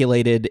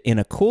inoculated in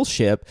a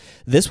coolship.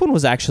 This one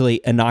was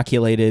actually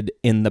inoculated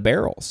in the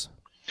barrels.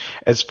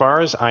 As far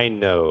as I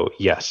know,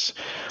 yes.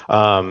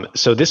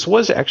 So this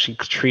was actually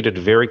treated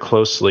very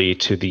closely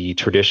to the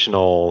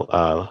traditional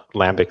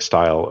lambic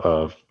style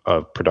of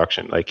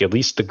production. Like, at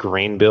least the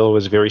grain bill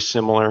was very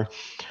similar.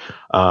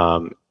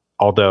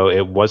 Although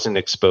it wasn't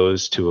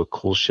exposed to a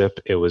coolship,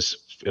 it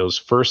was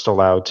first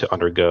allowed to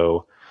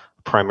undergo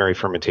primary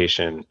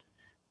fermentation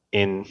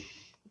in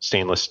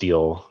stainless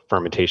steel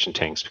fermentation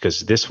tanks,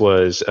 because this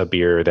was a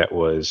beer that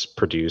was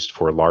produced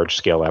for large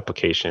scale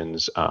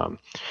applications. And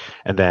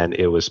then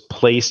it was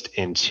placed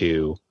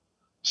into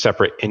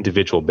separate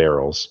individual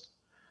barrels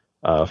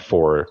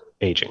for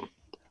aging.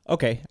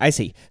 Okay, I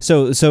see.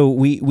 So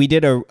we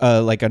did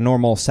a like a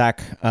normal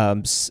sac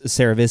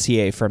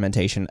cerevisiae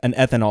fermentation, an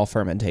ethanol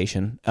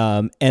fermentation,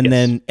 and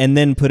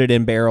then put it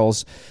in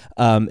barrels,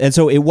 and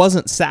so it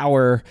wasn't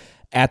sour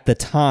at the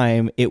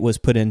time it was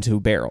put into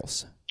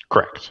barrels.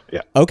 Correct.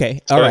 Yeah.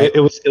 Okay. So All right.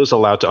 it was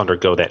allowed to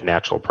undergo that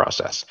natural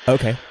process.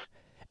 Okay.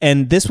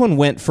 And this one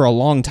went for a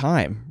long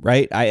time,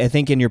 right? I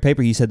think in your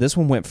paper you said this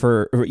one went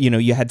for,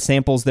 you had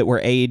samples that were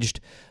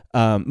aged.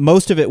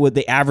 Most of it,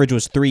 the average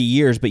was 3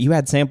 years, but you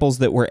had samples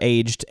that were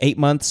aged 8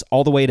 months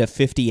all the way to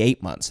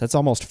 58 months. That's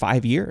almost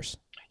 5 years.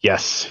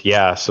 Yes.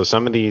 Yeah. So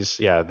some of these,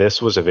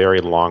 this was a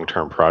very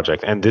long-term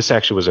project. And this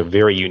actually was a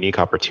very unique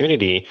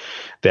opportunity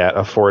that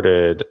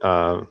afforded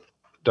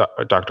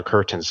Dr.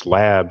 Curtin's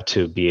lab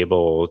to be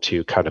able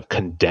to kind of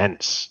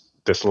condense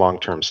this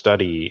long-term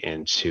study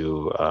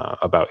into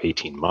about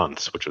 18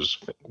 months, which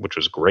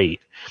was great,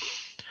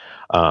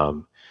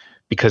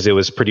 because it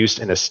was produced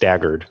in a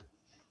staggered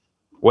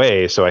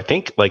way. So I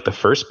think like the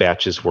first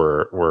batches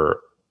were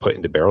put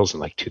into barrels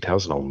in like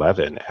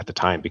 2011 at the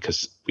time,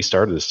 because we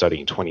started the study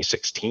in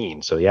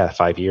 2016. So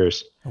 5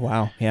 years.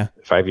 Wow. Yeah.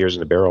 5 years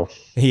in a barrel.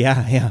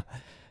 Yeah. Yeah.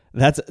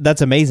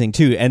 That's amazing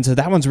too. And so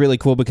that one's really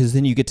cool because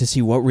then you get to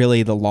see what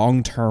really the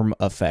long-term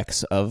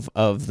effects of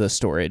the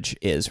storage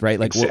is, right?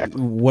 Like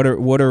exactly.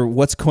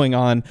 what's going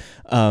on,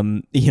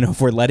 if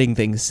we're letting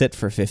things sit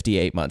for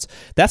 58 months.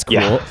 That's cool.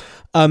 Yeah.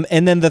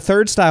 And then the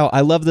third style,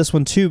 I love this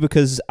one too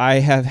because I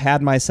have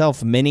had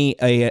myself many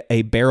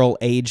a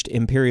barrel-aged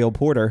imperial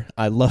porter.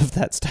 I love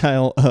that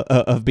style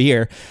of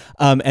beer,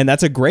 and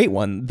that's a great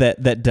one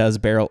that does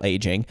barrel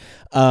aging.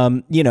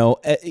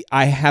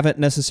 I haven't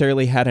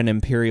necessarily had an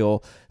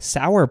imperial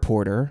sour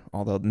porter,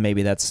 although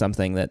maybe that's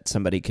something that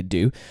somebody could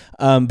do.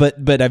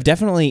 But I've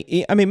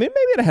definitely, maybe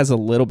it has a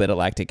little bit of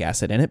lactic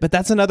acid in it, but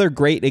that's another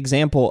great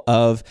example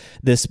of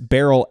this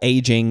barrel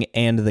aging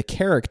and the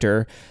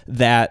character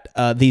that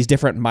these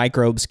different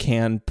microbes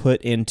can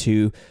put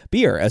into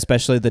beer,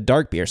 especially the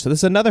dark beer. So this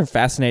is another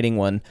fascinating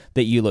one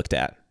that you looked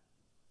at.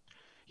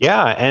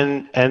 Yeah,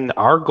 and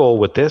our goal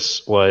with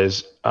this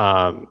was,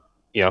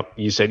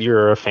 you said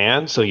you're a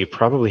fan, so you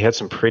probably had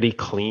some pretty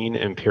clean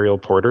imperial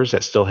porters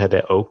that still had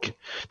that oak,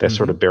 that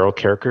sort of barrel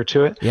character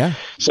to it. Yeah.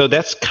 So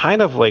that's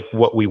kind of like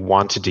what we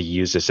wanted to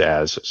use this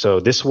as. So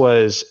this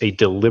was a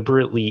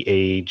deliberately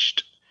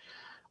aged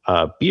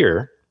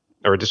beer,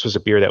 or this was a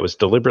beer that was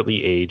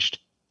deliberately aged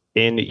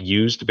in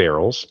used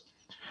barrels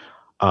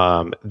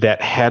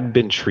that had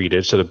been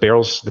treated. So the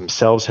barrels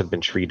themselves had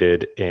been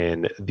treated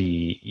in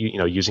the,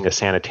 using a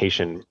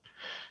sanitation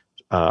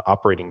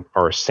operating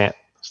or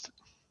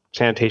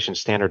sanitation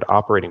standard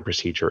operating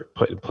procedure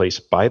put in place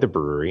by the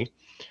brewery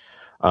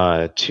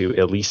to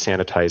at least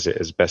sanitize it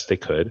as best they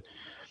could.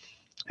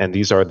 And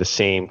these are the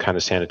same kind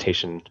of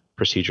sanitation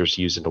procedures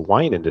used in the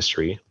wine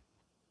industry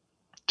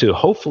to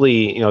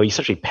hopefully,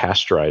 essentially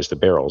pasteurize the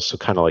barrels. So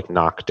kind of like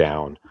knock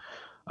down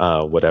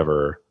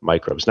whatever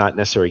microbes, not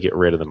necessarily get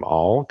rid of them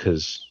all,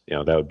 because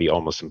that would be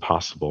almost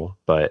impossible,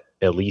 but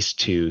at least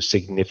to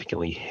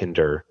significantly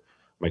hinder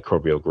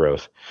microbial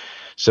growth.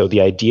 So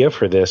the idea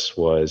for this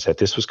was that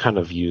this was kind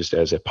of used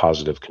as a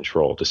positive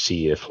control to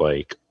see if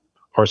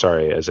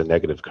as a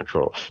negative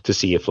control to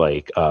see if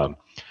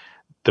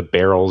the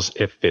barrels,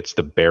 if it's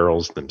the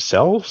barrels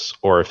themselves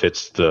or if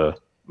it's the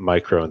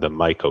micro and the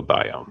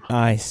mycobiome.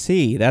 I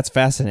see. That's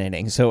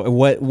fascinating. So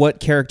what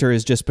character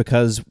is just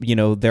because,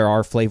 there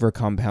are flavor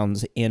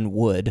compounds in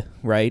wood,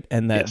 right?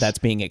 And that's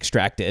being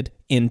extracted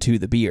into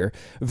the beer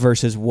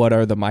versus what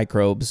are the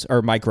microbes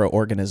or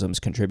microorganisms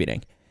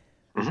contributing?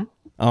 Mm-hmm.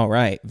 All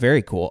right.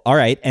 Very cool. All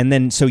right. And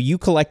then, so you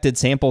collected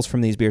samples from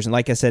these beers. And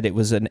like I said, it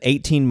was an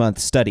 18-month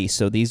study.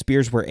 So these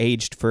beers were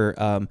aged for,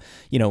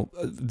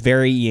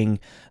 varying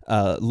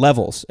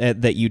levels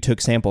that you took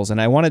samples. And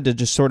I wanted to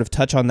just sort of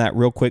touch on that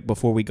real quick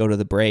before we go to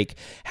the break.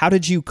 How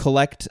did you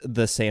collect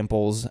the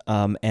samples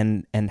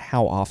and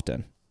how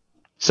often?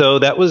 So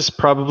that was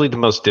probably the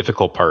most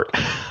difficult part.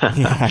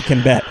 Yeah, I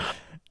can bet.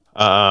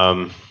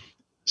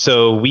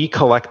 So we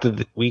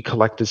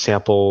collected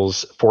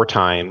samples 4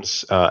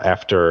 times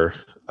after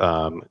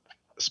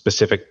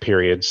specific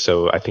periods.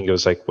 So I think it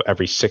was like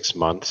every 6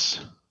 months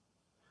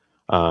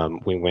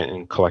we went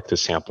and collected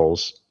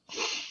samples.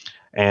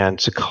 And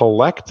to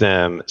collect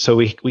them, so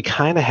we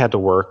kind of had to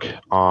work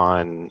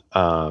on,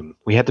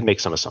 we had to make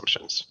some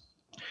assumptions.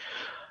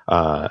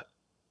 And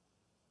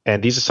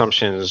these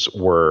assumptions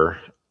were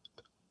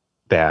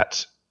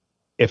that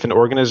if an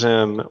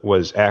organism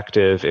was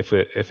active, if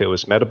it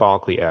was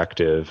metabolically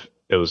active,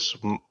 it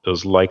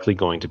was likely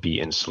going to be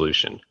in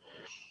solution.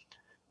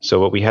 So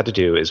what we had to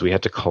do is we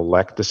had to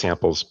collect the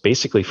samples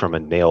basically from a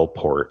nail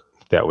port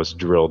that was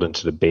drilled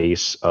into the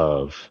base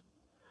of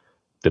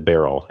the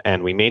barrel,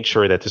 and we made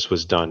sure that this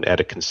was done at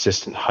a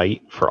consistent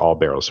height for all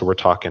barrels. So we're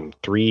talking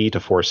 3 to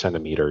 4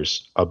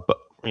 centimeters,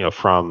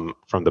 from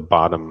the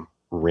bottom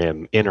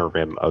rim, inner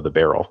rim of the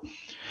barrel.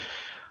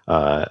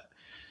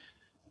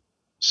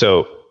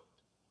 So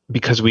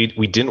because we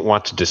didn't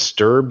want to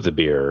disturb the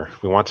beer,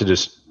 we wanted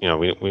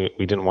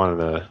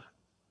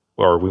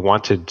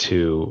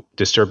to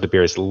disturb the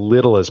beer as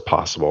little as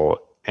possible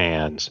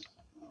And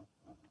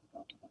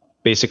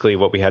basically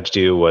what we had to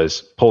do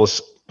was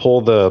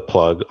pull the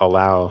plug,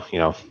 allow,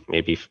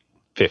 maybe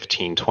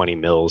 15, 20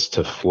 mils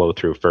to flow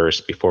through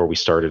first before we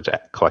started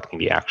collecting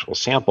the actual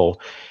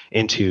sample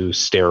into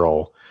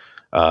sterile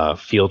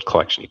field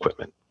collection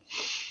equipment.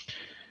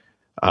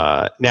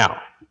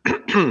 Now,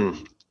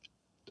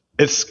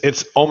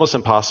 it's almost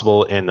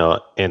impossible in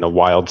a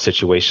wild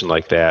situation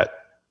like that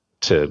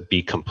to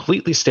be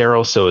completely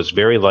sterile. So it's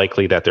very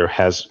likely that there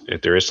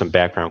is some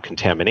background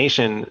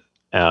contamination,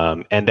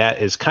 and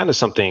that is kind of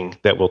something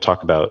that we'll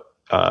talk about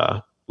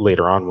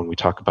later on when we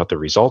talk about the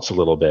results a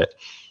little bit.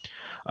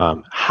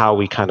 How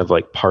we kind of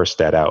like parse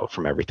that out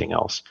from everything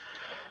else.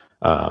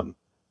 But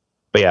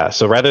yeah,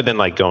 so rather than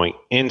like going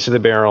into the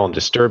barrel and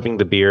disturbing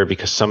the beer,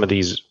 because some of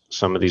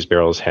these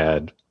barrels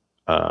had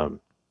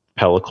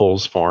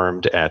pellicles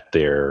formed at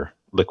their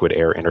liquid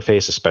air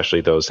interface,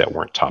 especially those that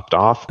weren't topped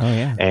off. Oh,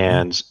 yeah.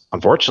 And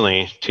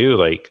unfortunately too,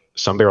 like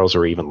some barrels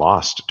were even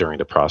lost during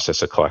the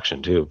process of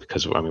collection too,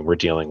 because we're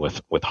dealing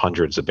with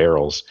hundreds of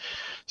barrels.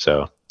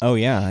 So oh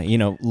yeah,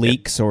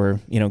 leaks or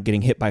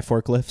getting hit by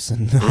forklifts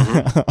and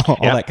all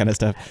that kind of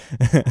stuff.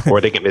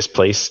 Or they get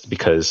misplaced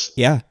because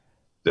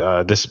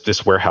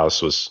this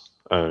warehouse was.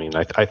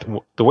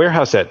 The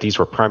warehouse that these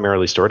were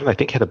primarily stored in, I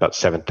think, had about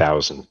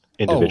 7,000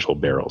 individual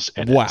barrels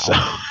in it. Wow, so.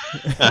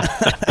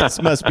 This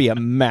must be a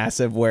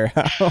massive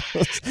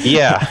warehouse.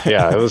 Yeah,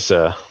 it was.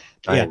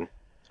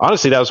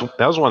 Honestly, that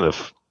was one of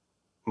the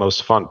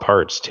most fun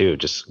parts too.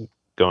 Just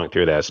going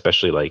through that,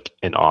 especially like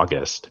in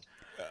August.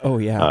 Oh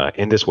yeah.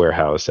 In this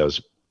warehouse, that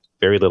was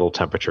very little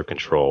temperature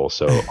control.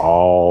 So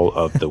all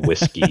of the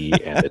whiskey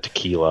and the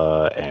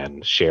tequila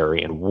and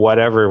sherry and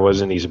whatever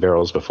was in these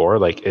barrels before,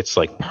 like it's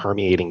like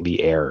permeating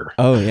the air.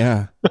 Oh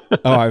yeah.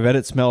 Oh, I bet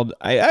it smelled.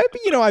 I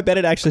bet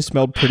it actually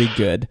smelled pretty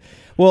good.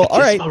 Well, all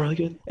right. Smell really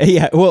good.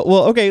 Yeah.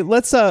 Well. Okay.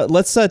 Let's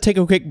take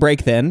a quick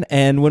break then,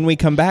 and when we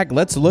come back,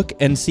 let's look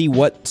and see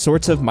what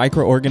sorts of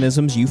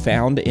microorganisms you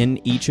found in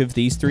each of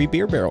these 3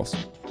 beer barrels.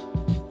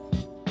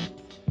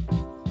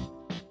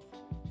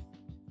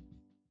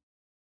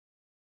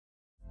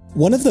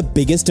 One of the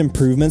biggest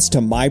improvements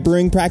to my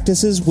brewing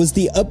practices was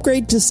the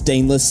upgrade to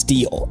stainless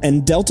steel,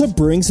 and Delta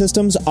Brewing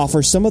Systems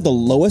offers some of the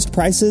lowest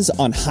prices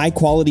on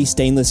high-quality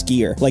stainless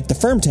gear, like the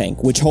Firm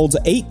Tank, which holds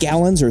 8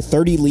 gallons or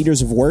 30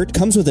 liters of wort,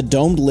 comes with a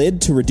domed lid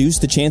to reduce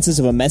the chances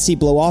of a messy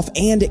blow-off,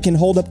 and it can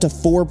hold up to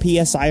 4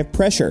 psi of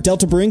pressure.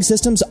 Delta Brewing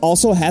Systems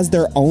also has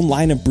their own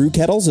line of brew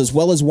kettles, as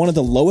well as one of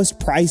the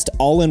lowest-priced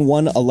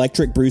all-in-one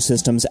electric brew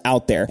systems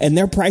out there, and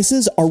their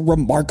prices are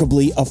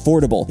remarkably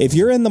affordable. If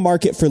you're in the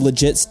market for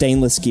legit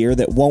stainless gear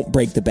that won't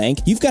break the bank,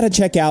 you've got to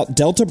check out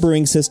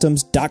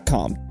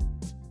deltabrewingsystems.com.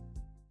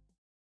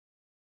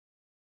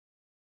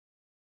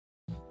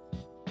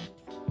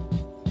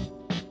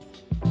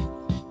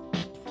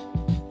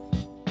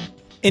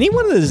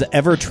 Anyone that has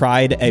ever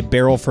tried a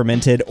barrel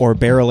fermented or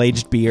barrel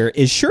aged beer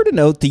is sure to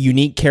note the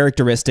unique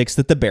characteristics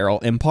that the barrel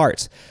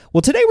imparts.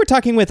 Well, today we're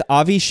talking with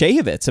Avi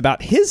Shayevitz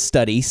about his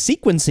study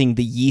sequencing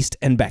the yeast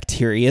and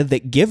bacteria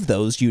that give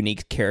those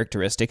unique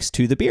characteristics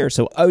to the beer.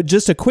 So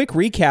just a quick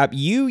recap,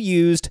 you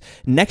used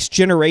next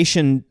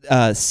generation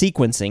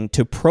sequencing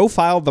to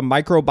profile the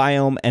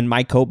microbiome and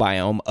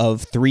mycobiome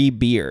of 3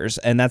 beers,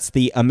 and that's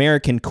the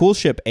American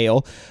Coolship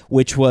Ale,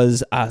 which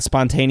was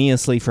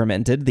spontaneously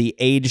fermented, the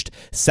aged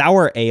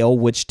sour ale,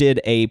 which did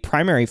a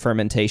primary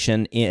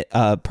fermentation,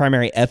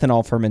 primary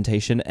ethanol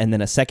fermentation, and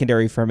then a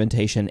secondary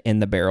fermentation in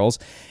the barrels,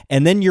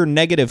 and then your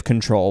negative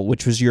control,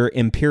 which was your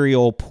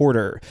imperial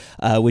porter,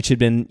 which had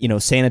been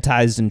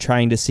sanitized and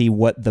trying to see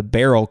what the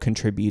barrel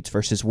contributes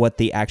versus what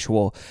the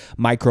actual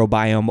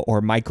microbiome or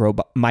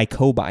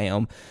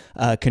mycobiome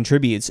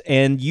contributes.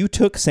 And you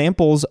took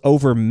samples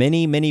over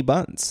many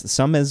months,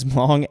 some as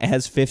long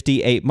as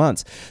 58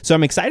 months. So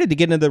I'm excited to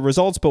get into the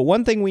results, but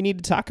one thing we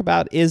need to talk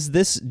about is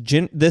this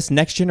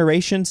next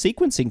generation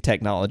sequencing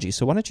technology.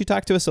 So why don't you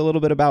talk to us a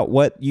little bit about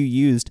what you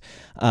used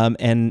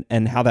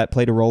and how that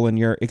played a role in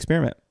your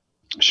experiment?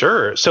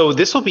 Sure. So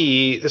this will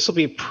be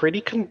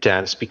pretty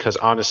condensed because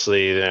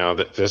honestly,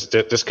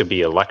 this could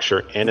be a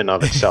lecture in and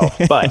of itself.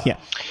 But yeah.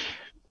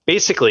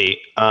 Basically,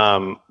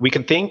 we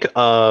can think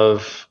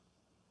of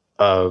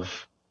the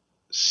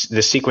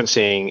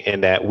sequencing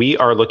in that we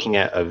are looking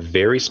at a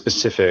very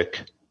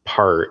specific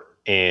part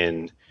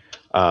in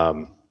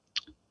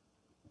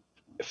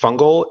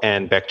fungal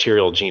and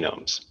bacterial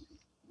genomes.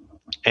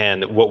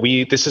 And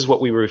this is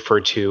what we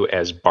refer to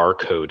as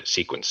barcode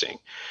sequencing.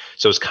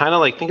 So it's kind of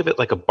like, think of it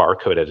like a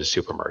barcode at a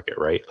supermarket,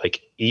 right?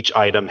 Like each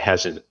item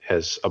has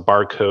a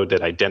barcode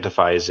that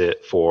identifies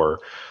it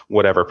for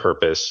whatever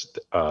purpose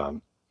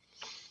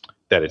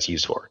that it's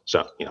used for.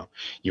 So,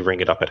 you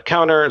ring it up at a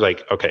counter,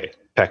 like, okay,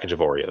 package of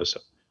Oreos,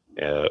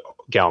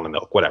 gallon of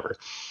milk, whatever.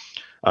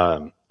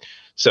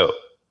 So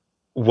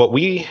what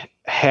we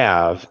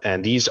have,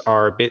 and this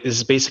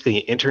is basically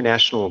an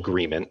international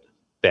agreement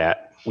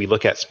that we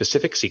look at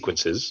specific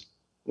sequences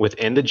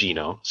within the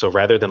genome. So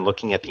rather than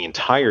looking at the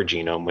entire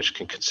genome, which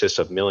can consist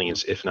of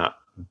millions, if not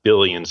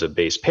billions of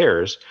base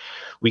pairs,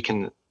 we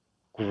can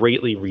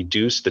greatly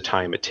reduce the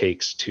time it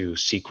takes to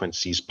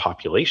sequence these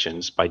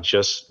populations by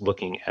just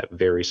looking at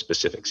very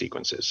specific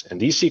sequences. And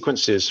these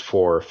sequences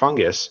for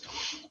fungus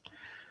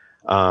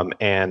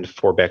and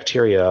for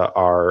bacteria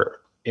are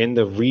in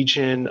the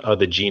region of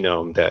the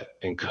genome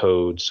that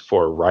encodes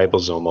for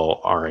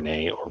ribosomal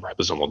RNA or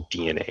ribosomal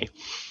DNA.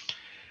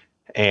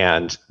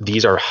 And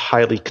these are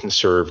highly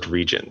conserved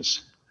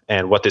regions.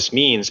 And what this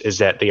means is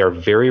that they are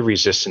very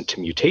resistant to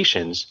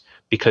mutations,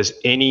 because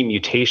any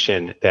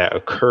mutation that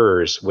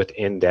occurs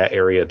within that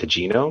area of the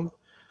genome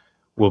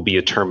will be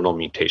a terminal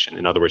mutation.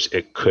 In other words,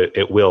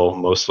 it will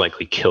most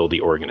likely kill the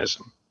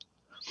organism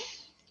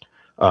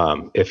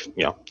if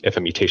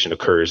a mutation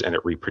occurs and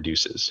it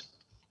reproduces.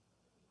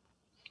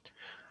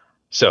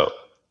 So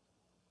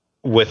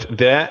with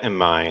that in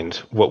mind,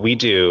 what we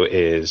do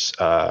is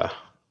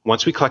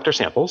once we collect our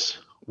samples,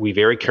 we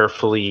very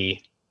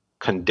carefully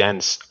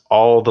condense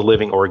all the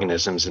living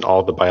organisms and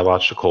all the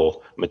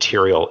biological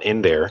material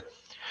in there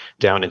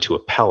down into a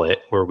pellet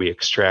where we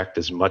extract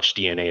as much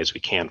DNA as we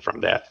can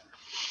from that.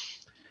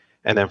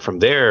 And then from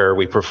there,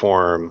 we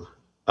perform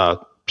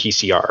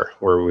PCR,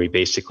 where we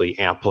basically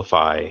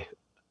amplify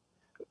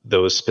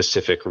those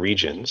specific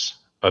regions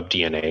of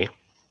DNA.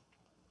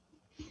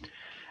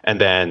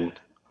 And then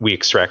we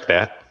extract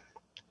that,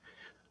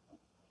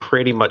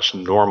 pretty much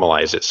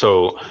normalize it.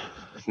 So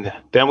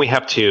then we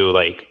have to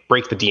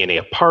break the DNA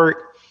apart.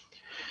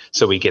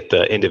 So we get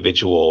the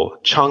individual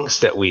chunks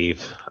that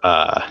we've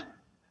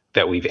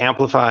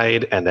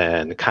amplified, and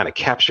then kind of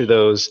capture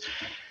those.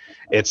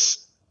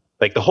 It's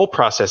like the whole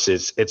process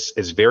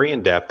is very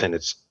in depth, and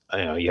it's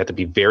you have to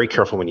be very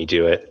careful when you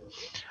do it.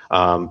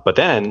 But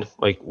then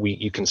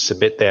you can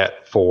submit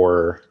that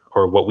or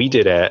what we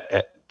did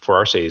for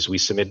our studies, we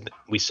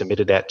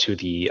submitted that to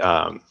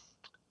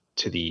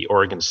the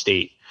Oregon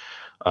State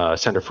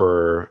Center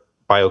for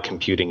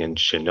Biocomputing and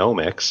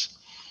Genomics,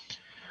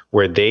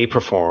 where they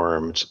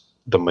performed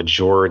the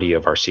majority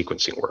of our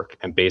sequencing work.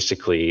 And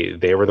basically,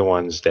 they were the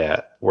ones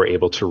that were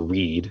able to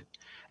read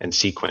and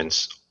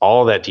sequence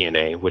all that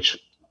DNA, which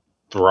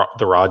the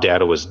raw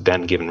data was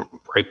then given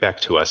right back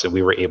to us, and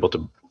we were able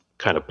to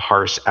kind of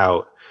parse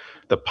out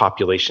the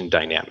population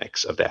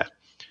dynamics of that.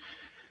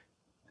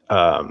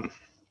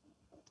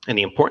 And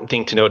the important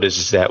thing to note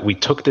is that we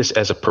took this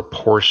as a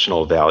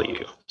proportional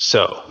value.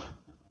 So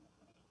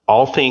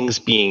all things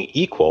being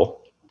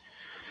equal,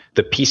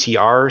 the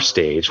PCR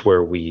stage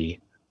where we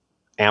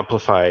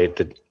amplified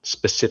the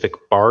specific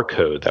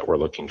barcode that we're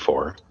looking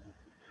for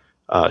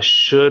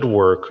should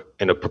work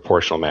in a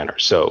proportional manner.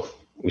 So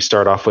we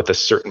start off with a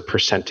certain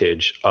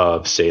percentage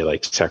of, say,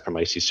 like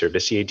Saccharomyces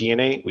cerevisiae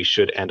DNA. We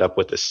should end up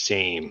with the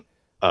same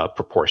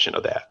proportion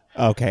of that.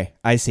 Okay,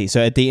 I see.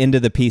 So at the end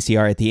of the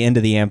PCR, at the end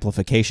of the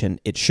amplification,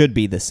 it should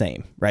be the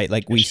same, right?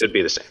 It should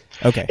be the same.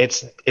 Okay.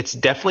 It's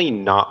definitely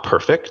not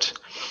perfect,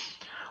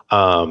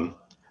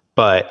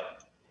 but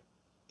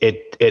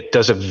it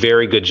does a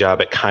very good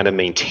job at kind of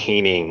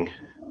maintaining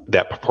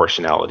that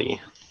proportionality.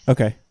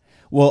 Okay.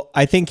 Well,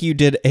 I think you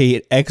did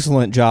an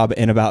excellent job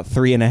in about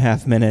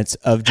 3.5 minutes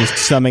of just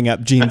summing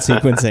up gene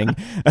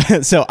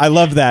sequencing. So I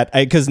love that,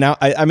 because now,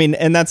 I mean,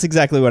 and that's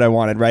exactly what I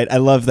wanted, right? I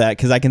love that,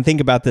 because I can think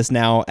about this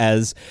now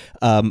as,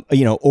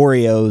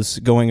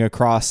 Oreos going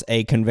across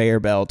a conveyor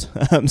belt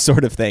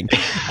sort of thing.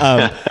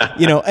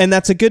 And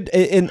that's a good,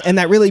 and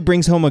that really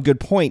brings home a good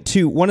point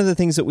too. One of the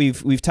things that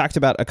we've talked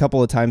about a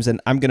couple of times, and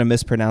I'm going to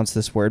mispronounce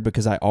this word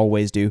because I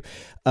always do.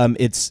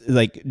 It's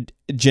like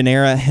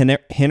genera,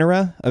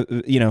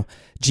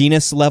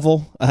 genus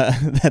level.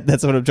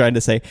 That's what I'm trying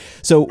to say.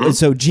 So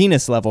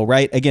genus level,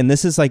 right? Again,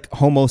 this is like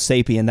Homo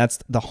sapien. That's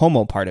the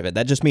homo part of it.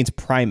 That just means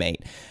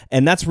primate.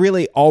 And that's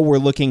really all we're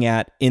looking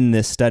at in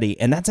this study.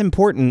 And that's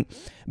important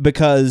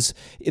because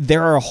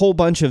there are a whole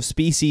bunch of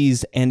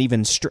species and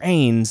even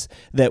strains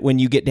that, when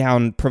you get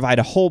down, provide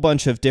a whole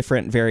bunch of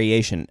different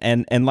variation.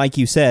 And like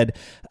you said,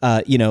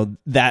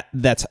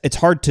 it's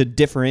hard to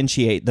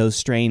differentiate those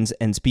strains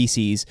and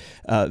species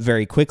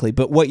very quickly.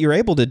 But what you're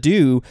able to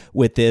do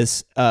with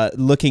this,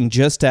 looking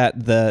just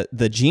at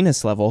the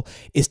genus level,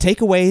 is take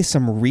away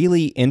some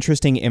really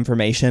interesting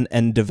information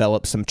and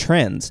develop some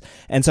trends.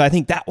 And so I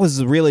think that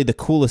was really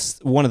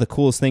one of the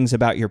coolest things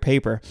about your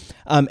paper.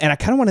 And I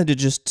kind of wanted to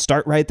just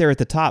start right there at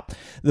the top.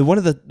 One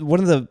of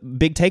the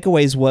big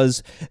takeaways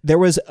was there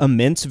was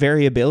immense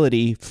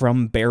variability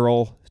from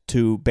barrel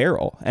to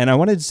barrel. And I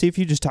wanted to see if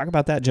you just talk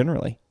about that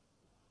generally.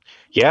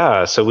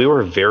 Yeah, so we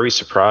were very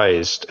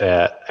surprised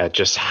at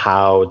just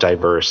how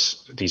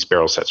diverse these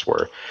barrel sets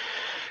were.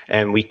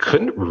 And we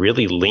couldn't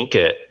really link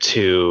it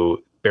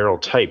to barrel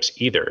types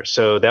either.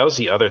 So that was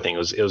the other thing.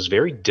 It was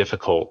very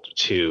difficult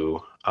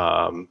to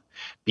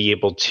be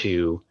able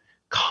to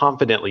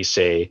confidently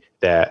say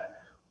that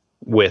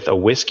with a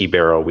whiskey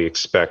barrel, we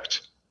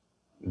expect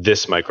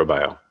this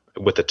microbiome.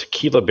 With a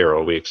tequila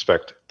barrel, we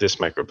expect this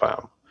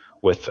microbiome.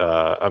 With,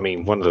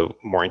 one of the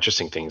more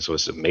interesting things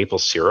was maple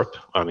syrup.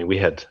 I mean, we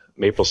had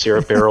maple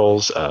syrup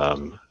barrels,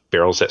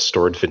 barrels that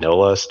stored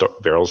vanilla,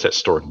 barrels that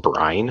stored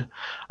brine.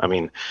 I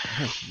mean,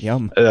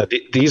 yum.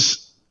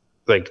 These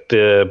like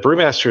the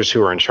brewmasters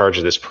who are in charge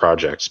of this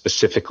project,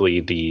 specifically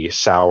the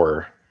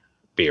sour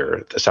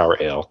beer, the sour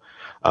ale,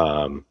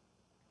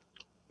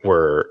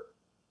 were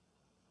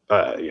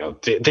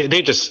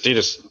they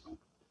just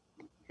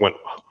went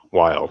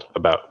wild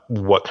about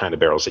what kind of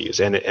barrels they use,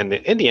 and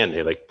in the end,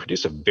 they like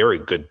produce a very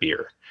good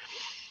beer.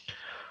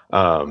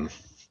 But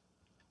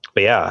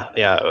yeah,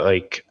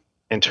 like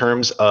in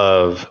terms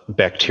of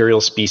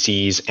bacterial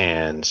species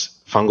and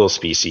fungal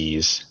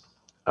species,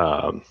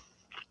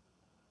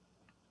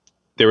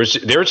 there was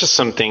just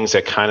some things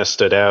that kind of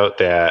stood out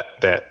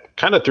that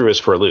kind of threw us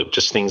for a loop.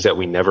 Just things that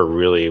we never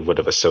really would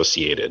have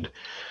associated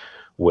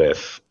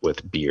with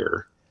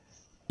beer.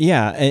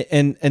 Yeah,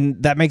 and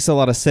that makes a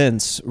lot of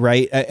sense,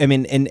 right? I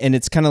mean, and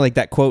it's kind of like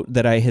that quote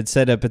that I had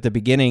said up at the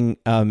beginning,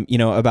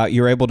 about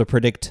we were able to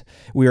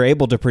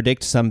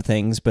predict some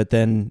things, but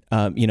then,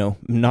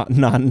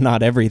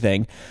 not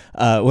everything.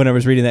 When I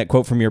was reading that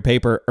quote from your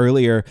paper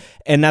earlier,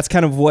 and that's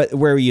kind of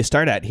where you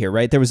start at here,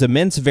 right? There was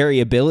immense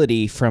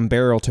variability from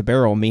barrel to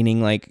barrel,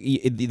 meaning like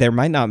there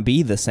might not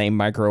be the same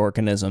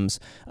microorganisms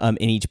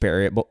in each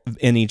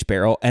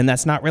barrel, and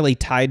that's not really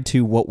tied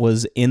to what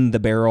was in the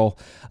barrel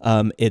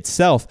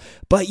itself.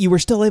 But you were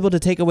still able to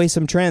take away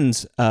some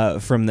trends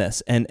from this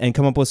and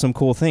come up with some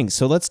cool things.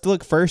 So let's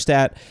look first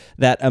at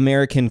that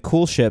American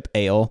Coolship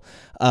Ale.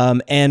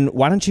 And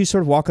why don't you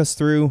sort of walk us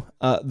through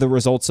the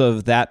results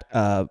of that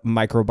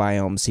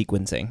microbiome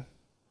sequencing?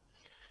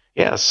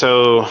 Yeah,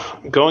 so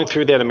going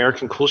through that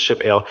American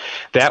Coolship Ale,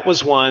 that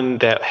was one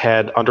that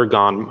had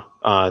undergone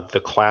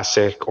the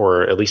classic,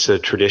 or at least the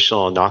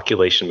traditional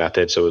inoculation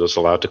method. So it was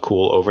allowed to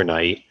cool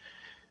overnight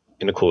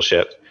in a cool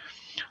ship.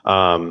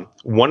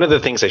 One of the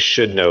things I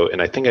should note,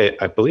 and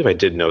I believe I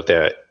did note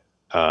that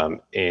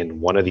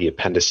in one of the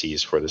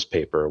appendices for this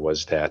paper,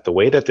 was that the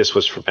way that this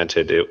was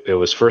fermented, it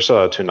was first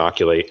allowed to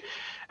inoculate,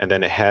 and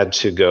then it had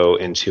to go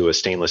into a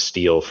stainless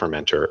steel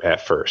fermenter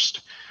at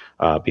first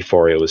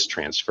before it was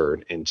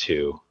transferred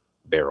into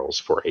barrels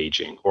for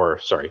aging,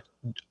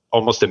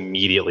 almost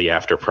immediately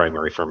after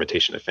primary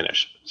fermentation had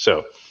finished.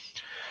 So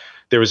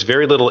there was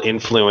very little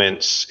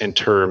influence in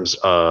terms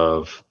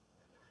of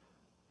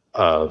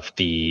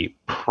the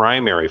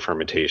primary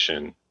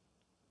fermentation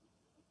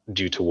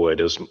due to wood.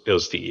 It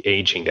was the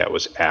aging that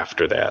was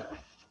after that.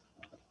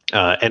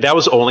 And that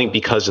was only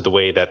because of the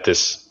way that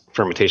this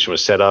fermentation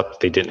was set up.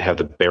 They didn't have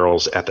the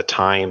barrels at the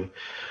time.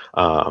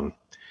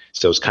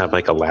 So it was kind of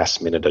like a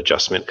last minute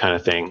adjustment kind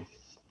of thing.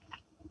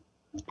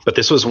 But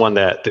this was one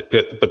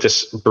but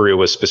this brew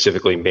was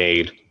specifically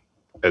made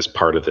as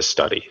part of this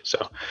study.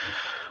 So,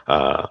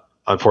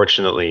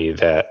 unfortunately,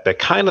 that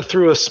kind of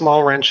threw a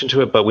small wrench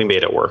into it, but we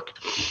made it work.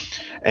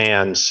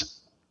 And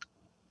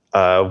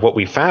what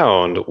we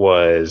found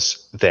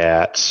was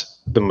that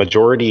the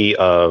majority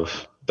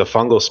of the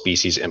fungal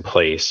species in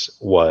place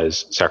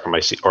was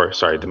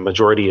the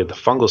majority of the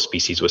fungal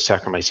species was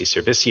Saccharomyces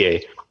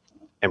cerevisiae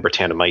and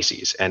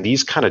Brettanomyces. And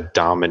these kind of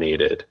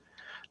dominated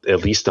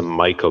at least the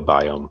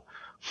mycobiome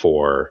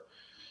for,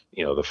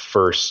 the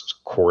first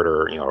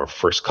quarter, or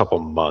first couple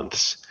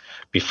months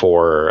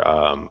before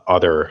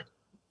other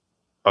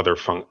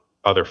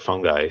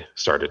fungi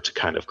started to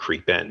kind of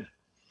creep in.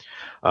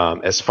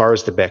 As far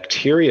as the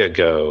bacteria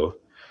go,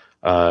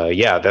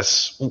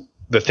 that's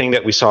the thing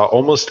that we saw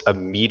almost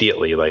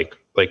immediately,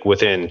 like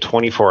within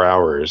 24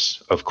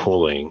 hours of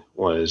cooling,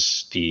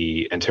 was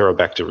the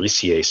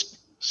Enterobacteriaceae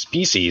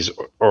species,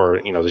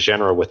 or the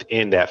genera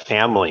within that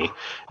family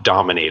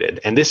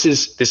dominated. And this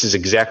is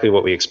exactly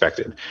what we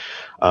expected.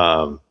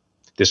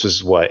 This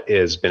was what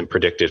has been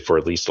predicted for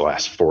at least the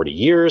last 40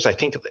 years. I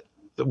think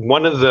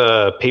one of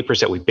the papers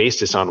that we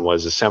based this on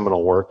was a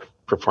seminal work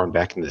performed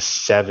back in the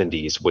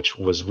 70s, which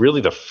was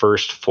really the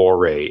first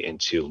foray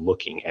into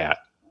looking at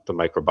the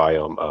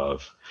microbiome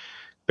of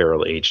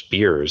barrel-aged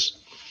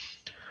beers.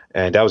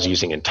 And that was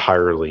using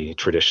entirely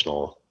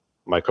traditional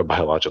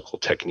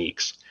microbiological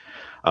techniques.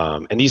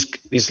 And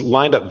these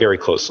lined up very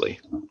closely.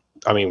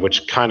 I mean,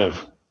 which kind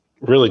of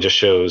really just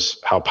shows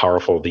how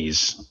powerful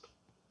these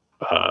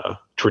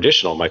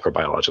traditional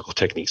microbiological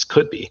techniques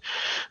could be.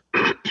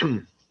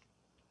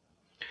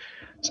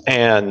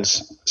 And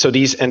so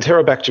these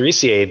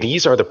Enterobacteriaceae,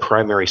 these are the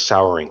primary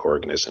souring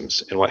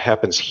organisms. And what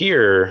happens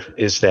here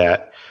is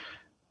that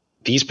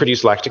these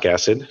produce lactic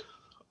acid,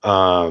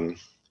 and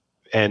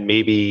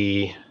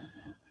maybe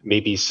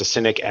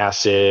succinic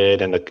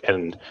acid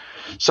and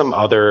some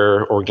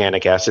other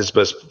organic acids,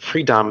 but it's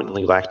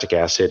predominantly lactic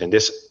acid. And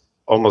this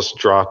almost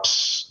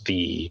drops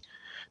the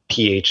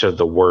pH of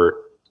the wort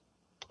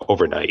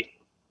overnight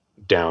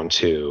down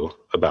to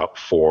about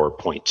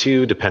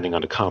 4.2, depending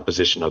on the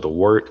composition of the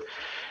wort.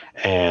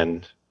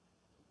 And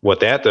what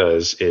that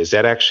does is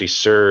that actually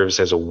serves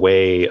as a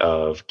way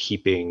of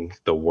keeping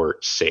the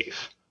wort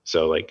safe.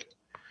 So like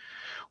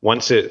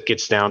once it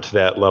gets down to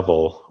that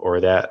level, or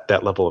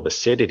that level of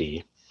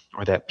acidity,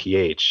 or that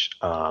pH,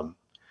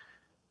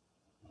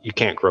 you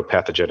can't grow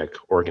pathogenic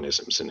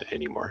organisms in it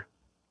anymore.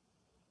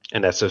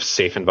 And that's a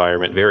safe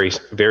environment, very,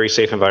 very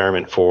safe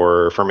environment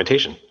for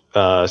fermentation.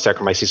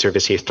 Saccharomyces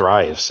cerevisiae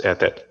thrives at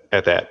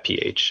that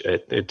pH.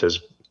 It does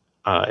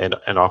and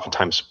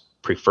oftentimes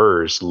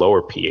prefers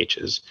lower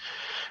pHs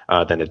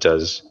than it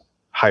does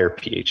higher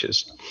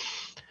pHs.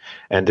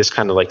 And this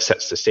kind of like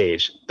sets the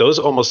stage. Those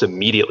almost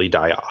immediately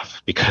die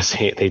off because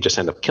they just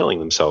end up killing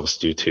themselves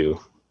due to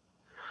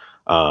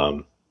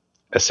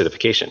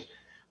acidification.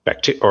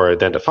 Or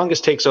then the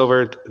fungus takes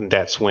over.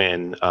 That's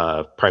when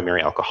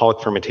primary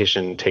alcoholic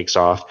fermentation takes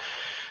off.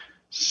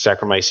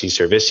 Saccharomyces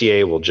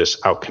cerevisiae will just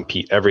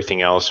outcompete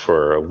everything else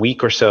for a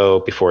week or so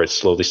before it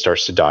slowly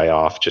starts to die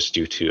off just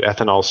due to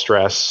ethanol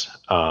stress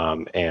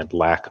and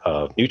lack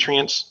of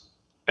nutrients.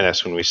 And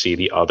that's when we see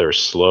the other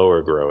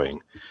slower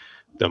growing,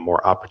 the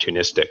more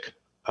opportunistic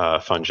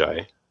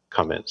fungi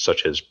come in,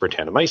 such as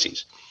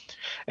Brettanomyces.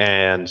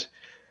 And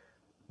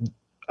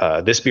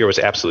this beer was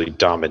absolutely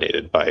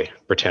dominated by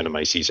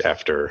Brettanomyces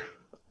after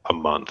a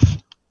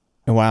month.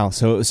 Wow.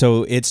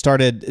 So it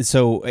started,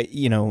 so,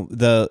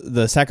 the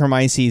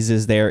Saccharomyces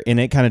is there and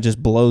it kind of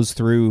just blows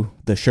through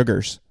the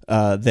sugars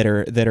that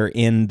are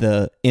in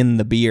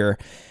the beer.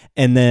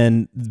 And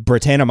then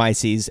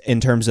Brettanomyces, in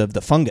terms of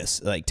the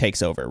fungus, like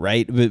takes over,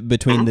 right?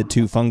 Between the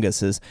two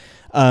funguses.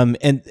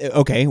 And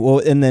okay, well,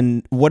 and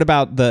then what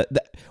about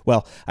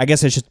well, I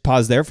guess I should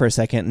pause there for a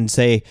second and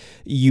say,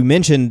 you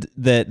mentioned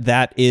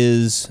that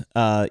is,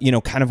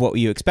 kind of what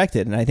you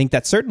expected. And I think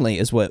that certainly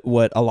is what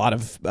a lot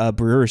of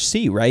brewers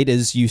see, right?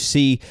 Is you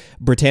see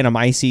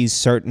Brettanomyces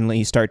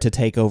certainly start to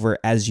take over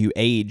as you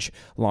age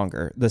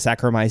longer, the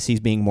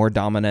Saccharomyces being more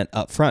dominant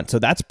up front. So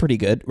that's pretty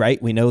good,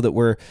 right? We know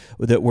that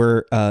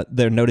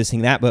they're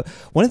noticing that. But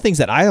one of the things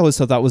that I always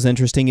thought was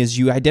interesting is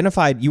you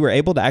were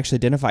able to actually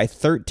identify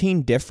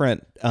 13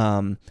 different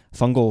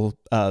fungal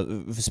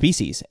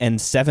species and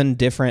 7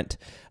 different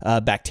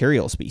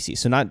bacterial species.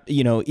 So not,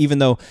 even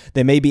though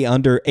they may be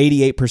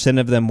 88%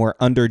 of them were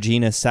under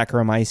genus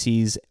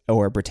Saccharomyces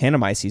or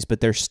Brettanomyces,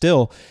 but there's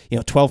still,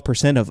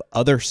 12% of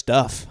other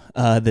stuff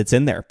that's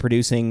in there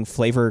producing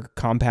flavor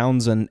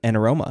compounds and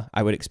aroma,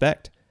 I would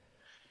expect.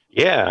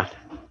 Yeah.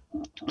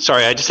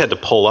 Sorry, I just had to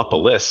pull up a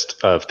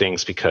list of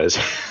things because,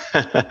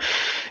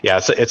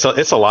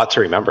 it's a lot to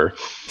remember.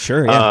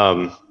 Sure.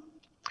 Yeah.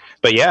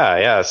 But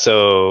yeah.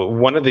 So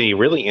one of the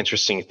really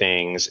interesting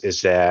things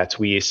is that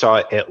we saw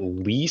at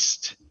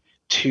least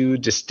 2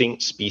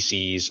 distinct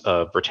species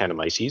of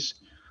Brettanomyces,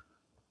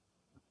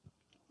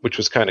 which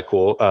was kind of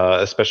cool,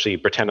 especially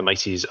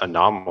Brettanomyces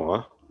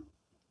anomala,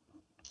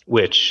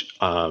 which,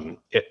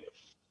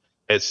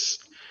 as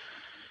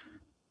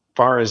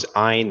far as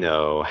I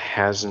know,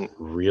 hasn't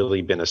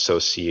really been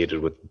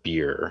associated with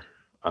beer.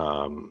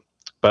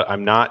 But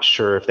I'm not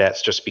sure if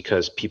that's just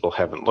because people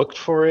haven't looked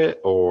for it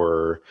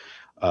or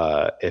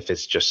if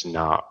it's just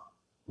not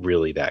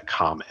really that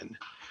common.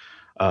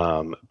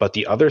 But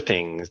the other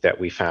thing that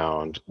we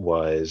found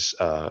was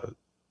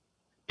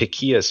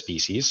Pichia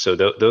species. So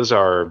those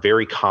are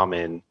very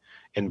common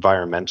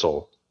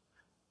environmental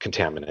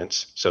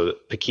contaminants. So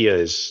Pichia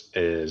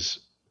is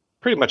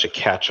pretty much a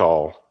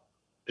catch-all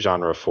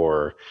genre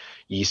for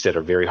yeast that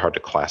are very hard to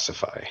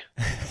classify.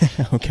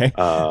 Okay.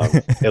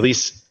 At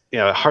least,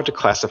 hard to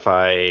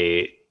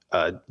classify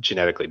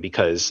genetically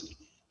because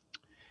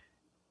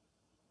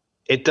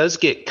it does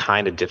get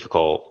kind of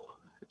difficult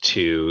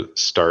to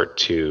start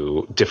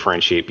to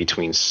differentiate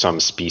between some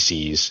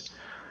species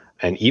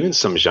and even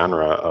some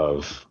genre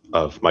of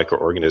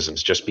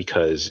microorganisms just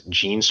because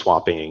gene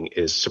swapping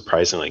is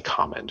surprisingly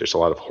common. There's a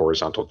lot of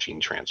horizontal gene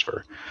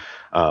transfer.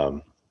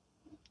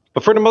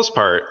 But for the most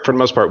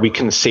part, we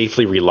can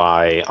safely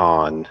rely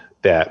on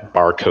that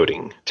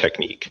barcoding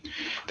technique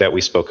that we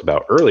spoke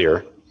about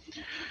earlier.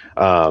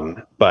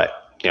 But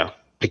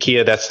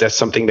Pichia, that's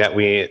something that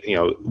we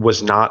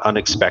was not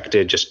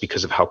unexpected just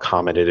because of how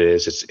common it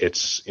is.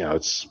 It's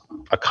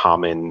a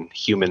common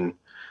human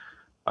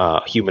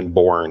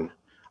born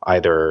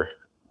either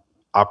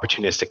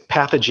opportunistic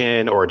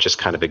pathogen or it just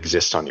kind of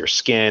exists on your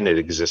skin. It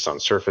exists on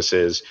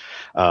surfaces.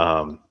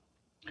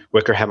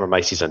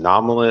 Wickerhammermyces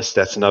anomalous,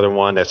 that's another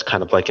one that's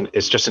kind of like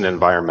it's just an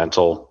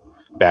environmental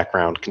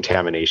background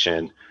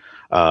contamination.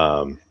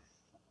 But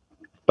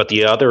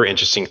the other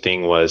interesting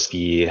thing was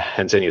the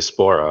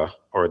Hanseniospora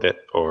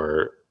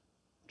or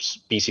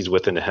species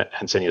within the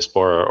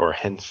Hanseniospora or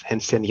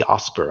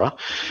Hanseniospora.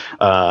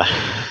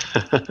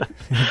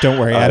 Don't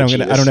worry, I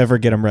don't ever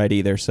get them right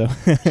either. So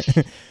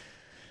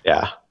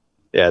yeah,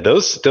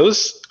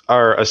 those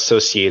are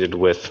associated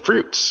with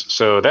fruits.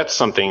 So that's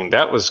something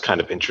that was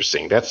kind of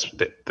interesting.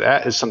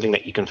 That is something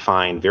that you can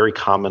find very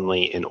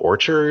commonly in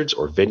orchards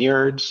or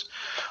vineyards.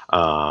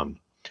 I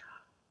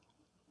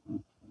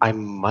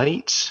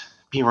might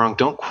be wrong.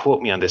 Don't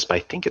quote me on this, but I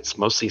think it's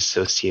mostly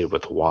associated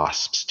with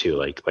wasps too.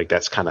 Like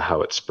that's kind of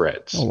how it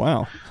spreads. Oh,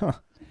 wow. Huh.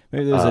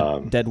 Maybe there's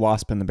a dead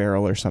wasp in the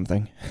barrel or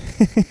something.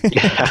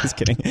 Yeah. Just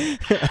kidding.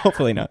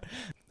 Hopefully not.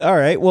 All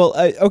right. Well,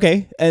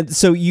 okay. And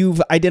so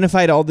you've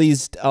identified all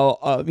these,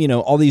 all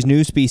these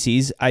new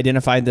species.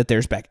 Identified that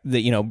there's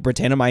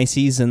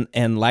Brettanomyces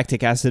and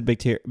lactic acid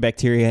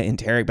bacteria,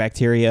 enteric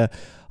bacteria,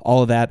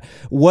 all of that.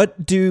 What's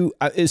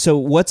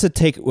a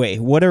takeaway?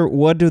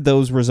 What do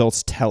those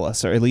results tell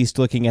us, or at least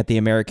looking at the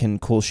American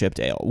Cool Shipped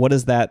Ale? What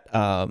does that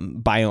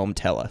biome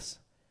tell us?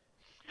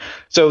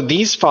 So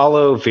these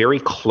follow very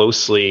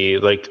closely,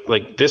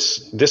 like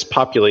this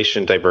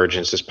population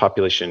divergence, this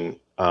population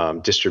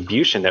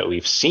distribution that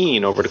we've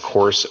seen over the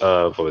course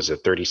of, what was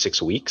it,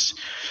 36 weeks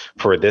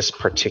for this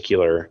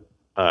particular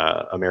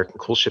American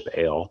Coolship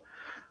Ale,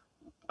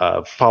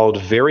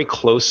 followed very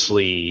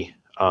closely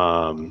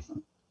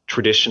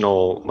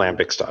traditional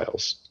lambic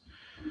styles,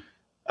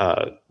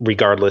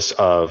 regardless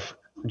of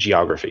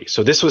geography.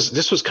 So this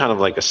was kind of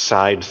like a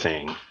side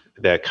thing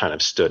that kind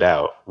of stood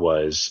out,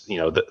 was, you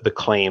know, the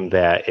claim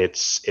that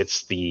it's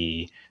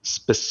the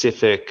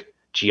specific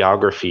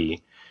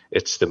geography,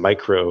 it's the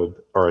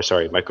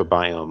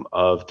microbiome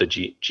of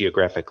the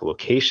geographic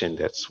location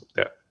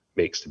that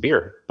makes the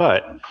beer.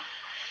 But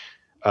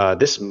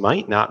this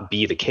might not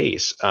be the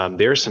case.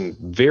 There are some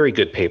very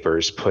good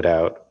papers put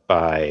out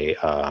by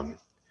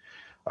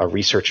a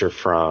researcher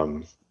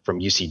from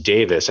UC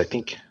Davis. I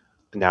think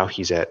now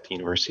he's at the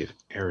University of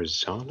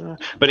Arizona.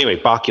 But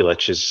anyway,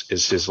 Bakulich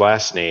is his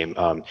last name.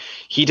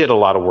 He did a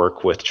lot of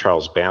work with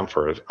Charles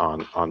Bamford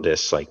on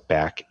this, like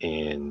back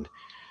in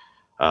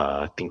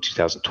I think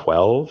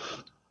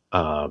 2012.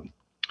 Kind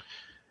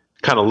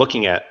of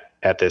looking at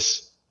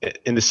this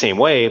in the same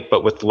way,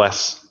 but with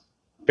less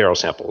barrel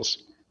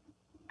samples.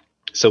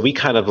 So we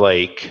kind of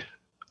like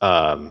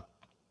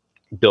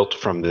built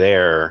from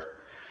there,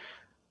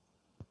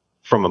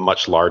 from a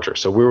much larger.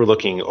 So we were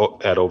looking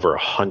at over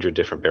 100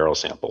 different barrel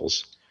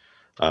samples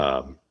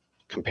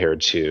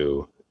compared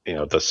to, you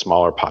know, the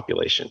smaller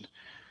population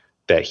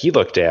that he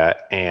looked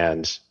at,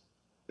 and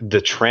the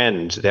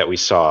trend that we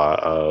saw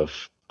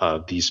of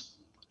these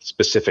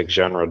specific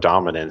genre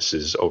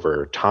dominances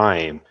over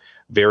time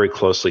very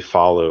closely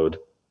followed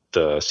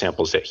the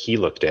samples that he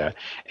looked at,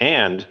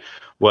 and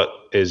what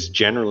is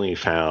generally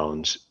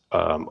found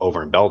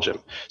over in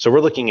Belgium. So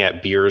we're looking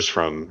at beers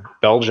from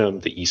Belgium,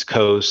 the East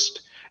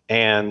Coast,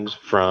 and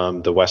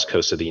from the West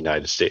Coast of the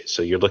United States.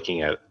 So you're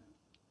looking at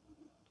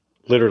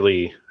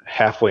literally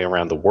halfway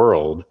around the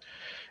world,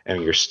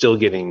 and you're still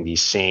getting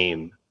these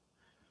same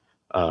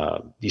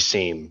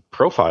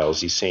profiles,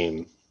 these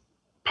same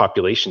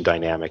population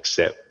dynamics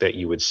that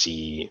you would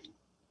see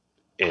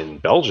in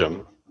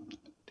Belgium,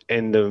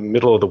 in the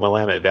middle of the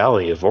Willamette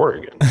Valley of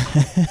Oregon.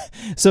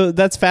 So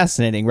that's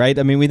fascinating, right?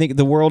 I mean, we think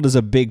the world is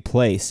a big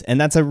place, and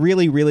that's a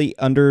really, really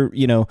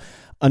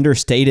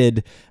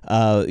understated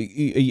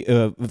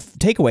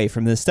takeaway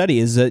from this study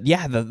is that,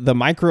 yeah, the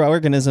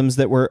microorganisms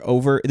that were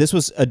this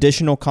was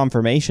additional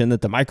confirmation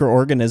that the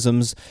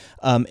microorganisms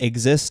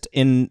exist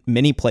in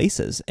many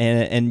places,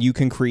 and you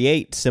can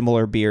create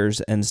similar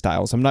beers and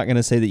styles. I'm not going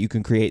to say that you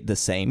can create the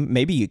same,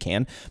 maybe you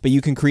can, but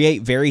you can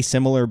create very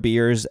similar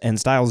beers and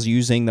styles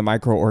using the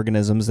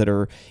microorganisms that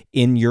are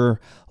in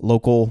your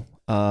local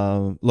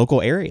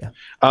area.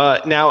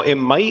 Now it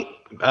might,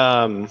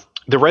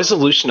 the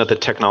resolution of the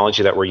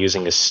technology that we're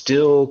using is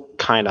still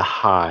kind of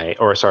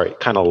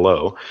kind of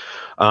low.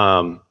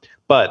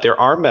 But there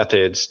are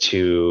methods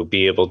to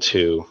be able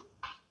to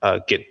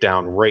get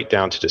right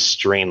down to the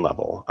strain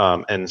level.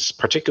 And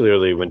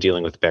particularly when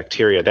dealing with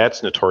bacteria,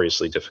 that's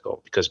notoriously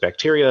difficult, because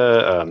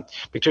bacteria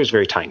is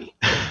very tiny.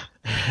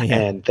 Yeah.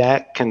 And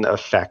that can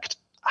affect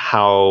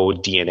how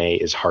DNA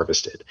is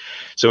harvested.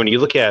 So when you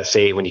look at,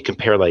 say, when you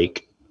compare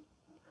like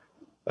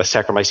a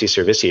Saccharomyces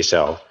cerevisiae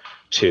cell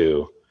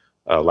to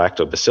a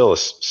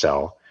lactobacillus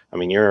cell, I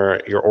mean,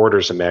 your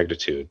orders of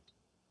magnitude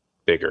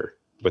bigger,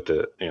 but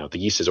the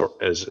yeast is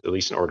at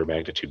least an order of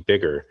magnitude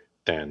bigger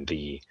than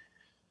the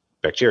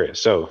bacteria.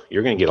 So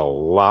you're going to get a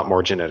lot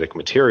more genetic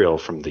material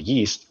from the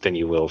yeast than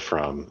you will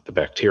from the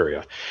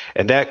bacteria,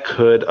 and that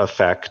could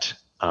affect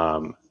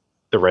the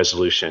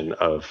resolution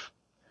of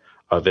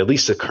at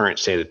least the current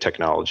state of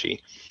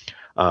technology.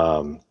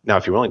 Now,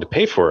 if you're willing to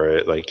pay for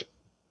it,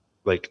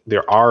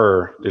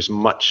 there's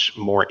much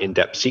more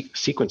in-depth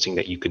sequencing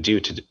that you could do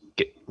to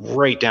get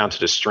right down to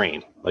the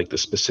strain, like the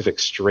specific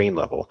strain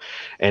level.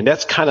 And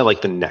that's kind of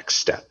like the next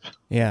step.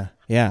 Yeah.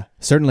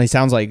 Certainly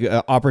sounds like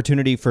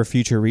opportunity for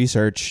future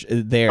research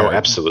there. Oh,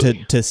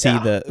 absolutely. To see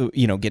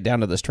get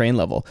down to the strain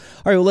level.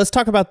 All right, well, let's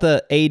talk about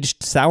the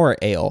aged sour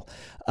ale.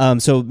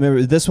 So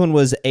remember, this one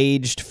was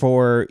aged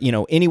for,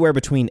 anywhere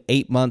between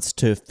 8 months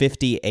to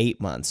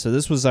 58 months. So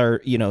this was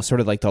our,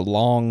 sort of like the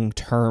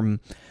long-term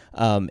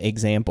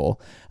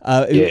example.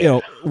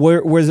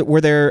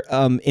 Were there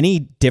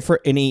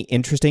any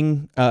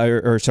interesting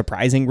or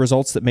surprising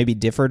results that maybe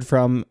differed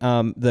from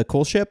the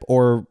Coolship,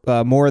 or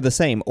more of the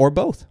same, or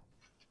both?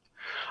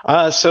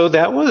 So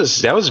that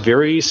was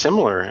very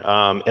similar,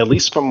 at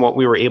least from what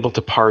we were able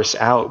to parse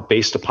out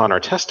based upon our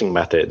testing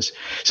methods.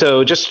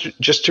 So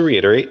just to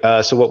reiterate,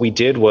 so what we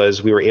did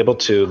was we were able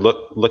to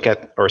look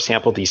at or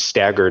sample these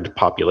staggered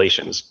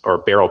populations, or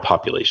barrel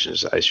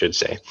populations, I should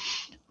say.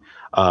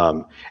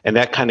 And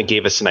that kind of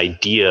gave us an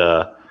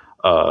idea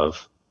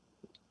of,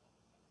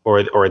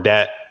 or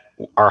that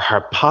our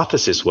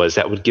hypothesis was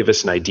that would give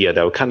us an idea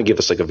that would kind of give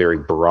us like a very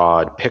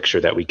broad picture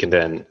that we can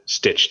then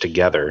stitch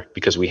together,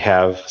 because we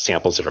have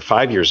samples that are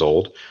 5 years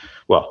old.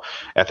 Well,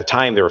 at the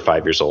time they were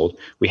 5 years old.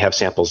 We have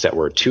samples that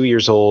were 2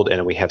 years old,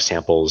 and we have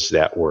samples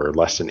that were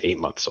less than 8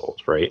 months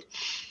old, right?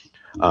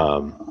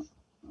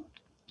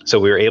 So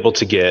we were able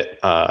to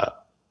get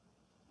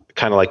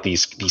kind of like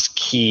these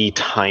key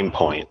time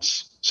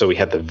points. So we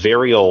had the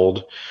very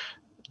old,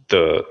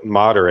 the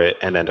moderate,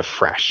 and then the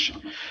fresh.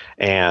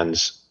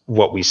 And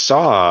what we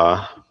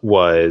saw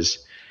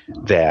was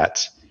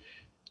that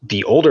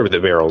the older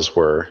the barrels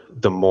were,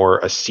 the more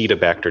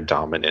Acetobacter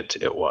dominant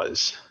it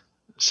was.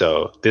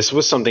 So this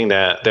was something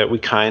that we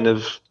kind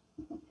of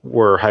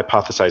were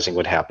hypothesizing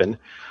would happen.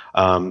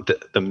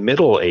 The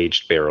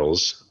middle-aged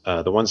barrels,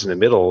 the ones in the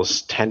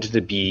middles, tended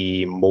to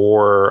be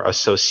more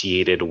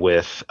associated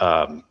with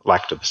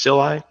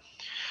lactobacilli,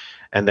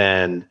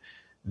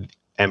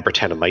 and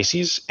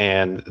Brettanomyces,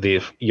 and the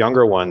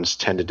younger ones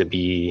tended to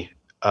be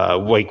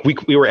like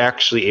we were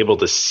actually able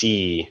to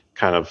see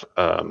kind of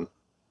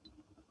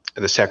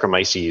the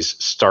Saccharomyces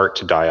start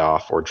to die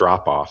off or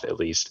drop off at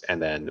least,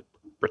 and then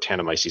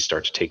Brettanomyces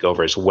start to take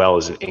over, as well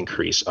as an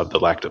increase of the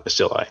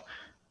lactobacilli.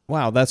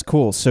 Wow, that's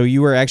cool. So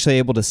you were actually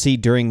able to see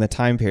during the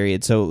time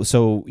period.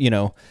 So you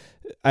know,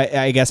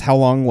 I guess how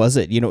long was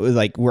it? You know,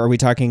 like were we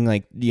talking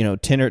like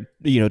 10 or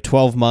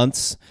 12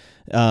 months?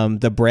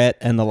 The Brett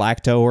and the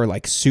lacto are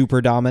like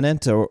super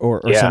dominant,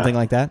 or something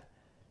like that.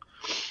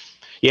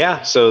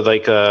 Yeah. So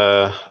like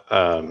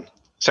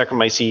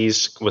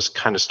Saccharomyces was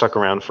kind of stuck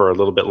around for a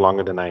little bit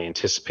longer than I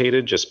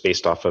anticipated, just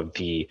based off of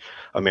the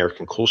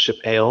American Coolship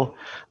Ale.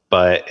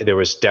 But there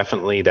was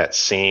definitely that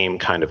same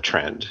kind of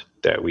trend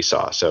that we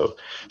saw. So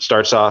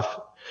starts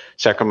off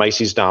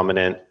Saccharomyces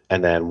dominant,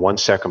 and then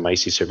once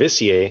Saccharomyces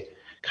cerevisiae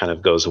kind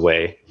of goes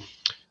away,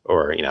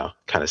 or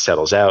kind of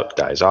settles out,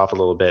 dies off a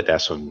little bit.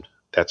 That's when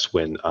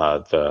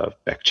the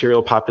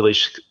bacterial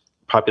populations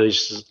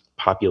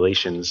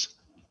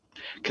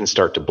can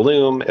start to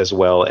bloom, as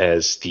well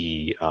as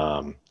the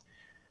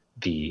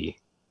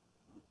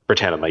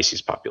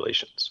Brettanomyces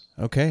populations.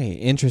 Okay,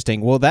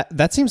 interesting. Well,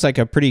 that seems like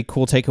a pretty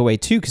cool takeaway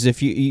too, because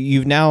if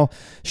you've now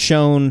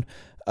shown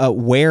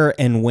where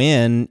and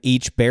when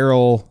each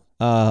barrel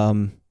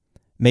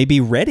may be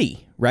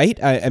ready,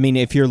 right? I mean,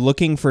 if you're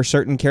looking for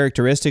certain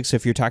characteristics,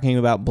 if you're talking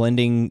about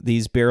blending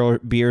these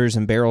beers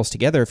and barrels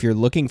together, if you're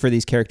looking for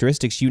these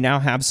characteristics, you now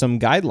have some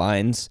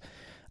guidelines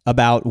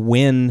about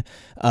when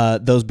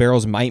those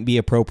barrels might be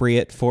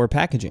appropriate for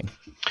packaging.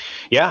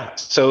 Yeah,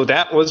 so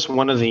that was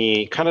one of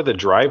the kind of the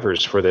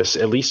drivers for this,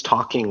 at least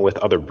talking with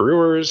other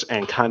brewers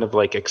and kind of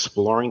like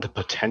exploring the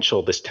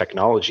potential of this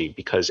technology,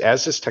 because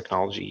as this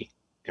technology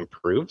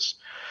improves,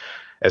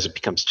 as it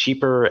becomes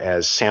cheaper,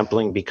 as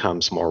sampling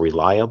becomes more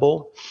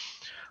reliable,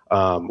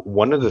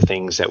 one of the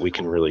things that we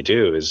can really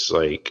do is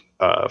like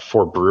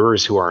for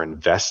brewers who are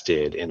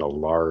invested in a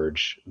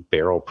large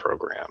barrel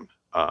program,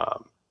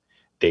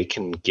 they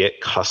can get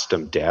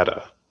custom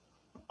data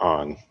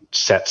on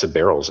sets of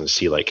barrels and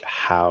see like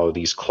how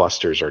these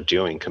clusters are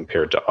doing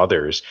compared to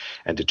others,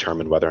 and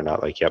determine whether or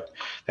not like, yep,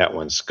 that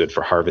one's good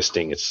for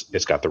harvesting.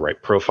 It's got the right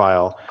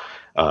profile.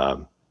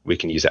 We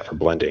can use that for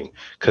blending.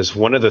 Because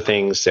one of the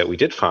things that we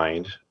did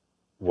find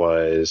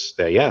was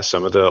that,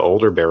 some of the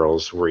older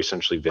barrels were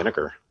essentially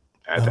vinegar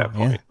at that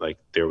point. Yeah. Like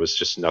there was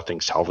just nothing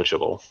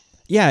salvageable.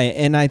 Yeah,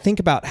 and I think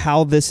about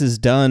how this is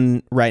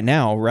done right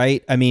now,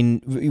 right? I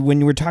mean,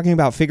 when we're talking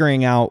about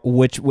figuring out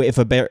if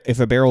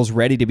a barrel's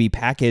ready to be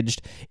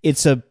packaged,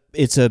 it's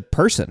a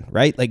person,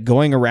 right? Like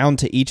going around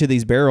to each of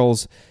these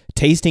barrels,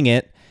 tasting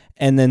it,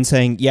 and then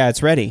saying, yeah,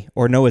 it's ready,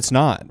 or no, it's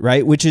not,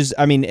 right? Which is,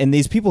 I mean, and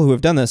these people who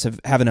have done this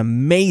have an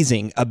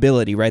amazing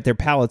ability, right? Their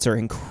palates are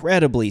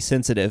incredibly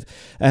sensitive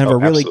and have a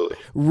really,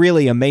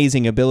 really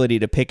amazing ability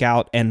to pick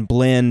out and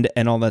blend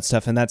and all that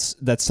stuff. And that's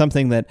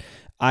something that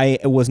I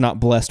was not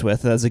blessed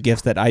with as a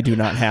gift that I do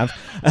not have,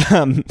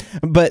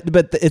 but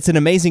it's an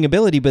amazing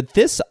ability. But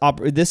this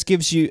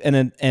gives you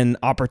an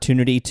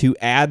opportunity to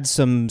add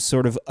some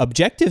sort of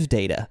objective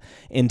data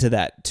into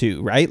that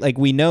too, right? Like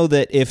we know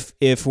that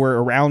if we're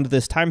around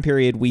this time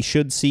period, we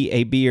should see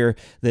a beer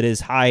that is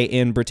high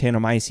in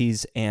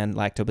Brettanomyces and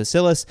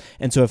Lactobacillus.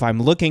 And so if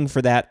I'm looking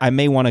for that, I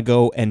may want to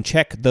go and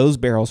check those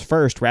barrels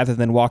first, rather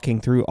than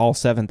walking through all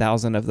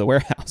 7,000 of the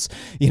warehouse,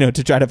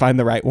 to try to find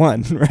the right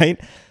one,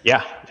 right?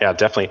 Yeah,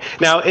 definitely.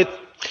 Now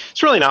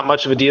it's really not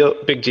much of a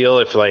big deal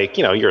if like,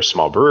 you're a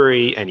small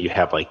brewery and you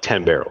have like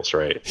 10 barrels,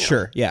 right?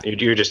 Sure. Yeah.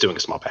 You're just doing a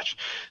small batch.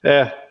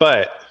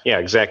 But yeah,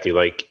 exactly.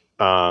 Like,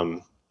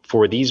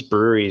 for these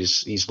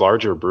breweries, these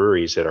larger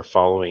breweries that are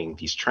following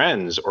these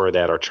trends, or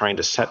that are trying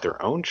to set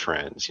their own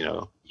trends,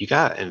 you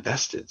got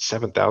invested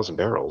 7,000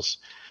 barrels,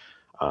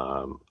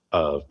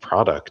 of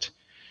product.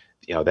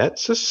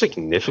 That's a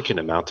significant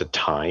amount of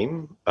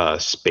time,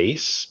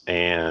 space,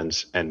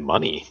 and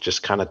money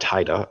just kind of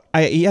tied up.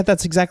 Yeah,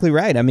 that's exactly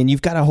right. I mean,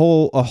 you've got a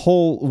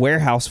whole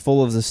warehouse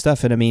full of this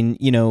stuff, and I mean,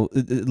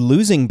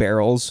 losing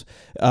barrels,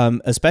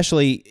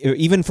 especially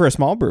even for a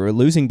small brewer,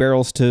 losing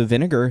barrels to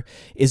vinegar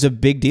is a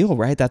big deal,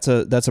 right? That's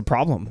a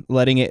problem.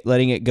 Letting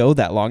it go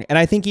that long, and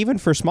I think even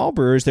for small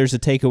brewers, there's a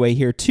takeaway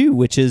here too,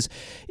 which is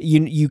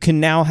you can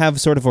now have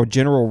sort of a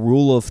general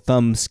rule of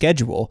thumb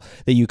schedule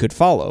that you could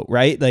follow,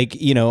 right? Like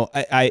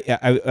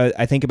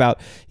I think about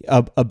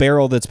a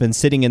barrel that's been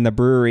sitting in the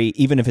brewery,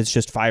 even if it's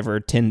just 5 or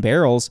 10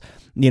 barrels.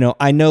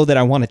 I know that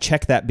I want to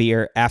check that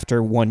beer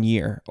after 1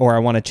 year, or I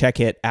want to check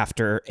it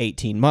after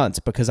 18 months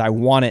because I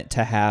want it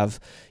to have,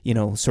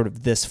 sort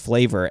of this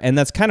flavor. And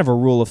that's kind of a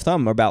rule of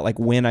thumb about like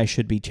when I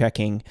should be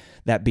checking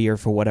that beer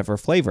for whatever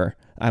flavor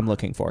I'm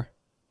looking for.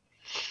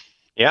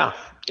 Yeah,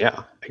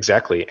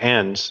 exactly.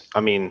 And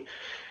I mean,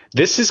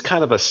 this is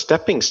kind of a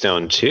stepping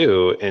stone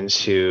too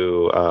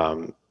into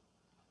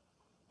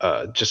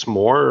just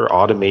more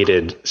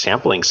automated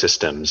sampling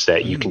systems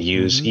that you can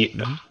use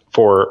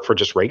for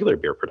just regular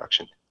beer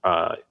production.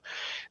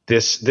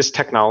 This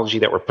technology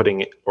that we're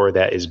putting, or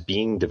that is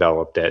being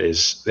developed, that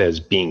is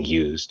being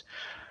used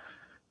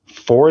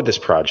for this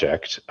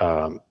project,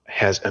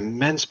 has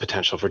immense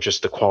potential for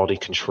just the quality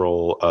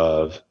control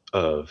of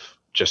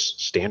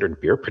just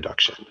standard beer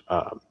production.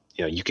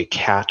 You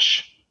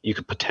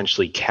could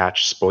potentially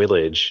catch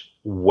spoilage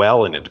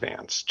well in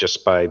advance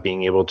just by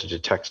being able to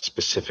detect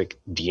specific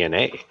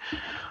DNA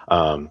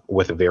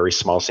with a very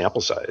small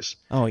sample size.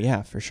 Oh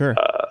yeah, for sure.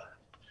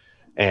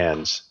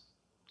 And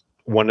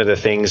one of the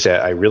things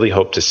that I really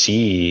hope to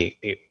see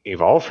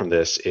evolve from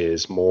this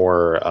is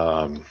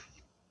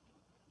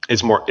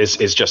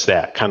just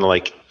that, kind of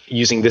like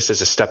using this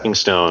as a stepping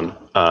stone,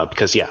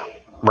 because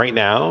right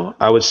now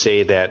I would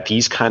say that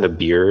these kind of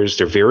beers,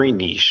 they're very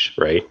niche,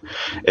 right?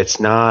 It's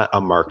not a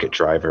market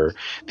driver.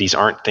 These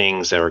aren't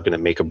things that are going to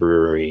make a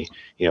brewery,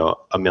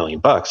 $1 million.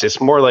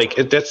 It's more like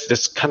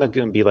that's kind of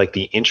going to be like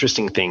the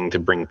interesting thing to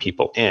bring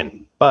people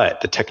in.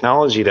 But the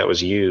technology that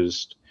was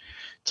used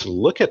to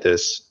look at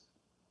this,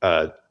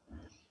 to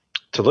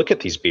look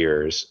at these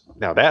beers,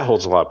 now that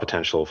holds a lot of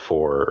potential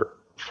for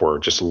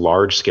just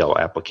large scale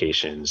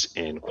applications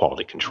in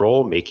quality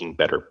control, making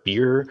better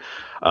beer,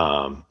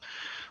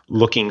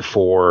 looking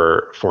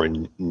for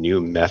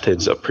new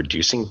methods of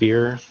producing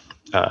beer,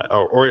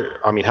 or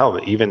I mean, hell,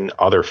 even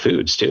other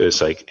foods too.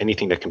 It's like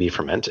anything that can be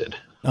fermented.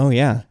 Oh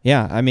yeah.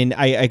 I mean,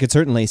 I could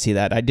certainly see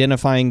that,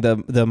 identifying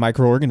the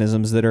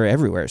microorganisms that are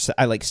everywhere. So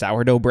I like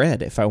sourdough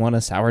bread. If I want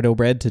a sourdough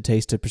bread to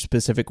taste a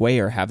specific way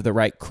or have the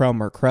right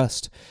crumb or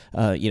crust,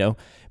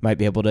 might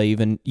be able to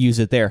even use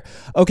it there.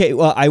 Okay,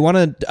 well, I want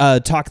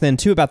to talk then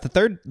too about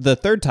the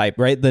third type,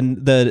 right?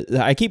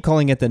 I keep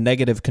calling it the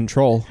negative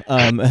control,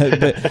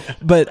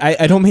 but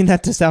I don't mean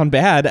that to sound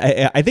bad.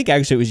 I think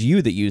actually it was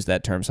you that used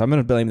that term, so I'm going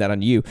to blame that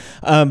on you.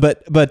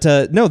 But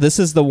no, this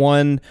is the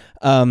one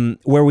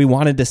where we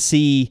wanted to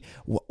see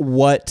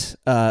what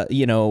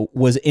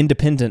was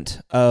independent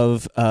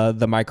of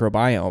the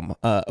microbiome.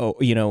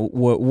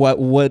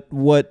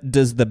 What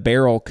does the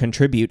barrel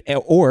contribute,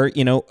 or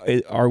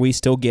are we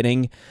still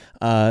getting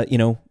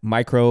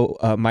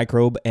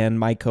microbe and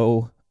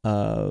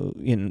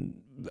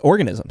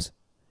organisms?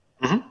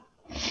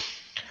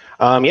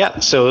 Mm-hmm.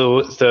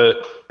 So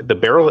the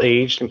barrel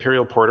aged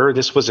imperial porter,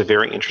 this was a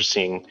very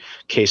interesting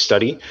case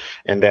study,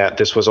 and that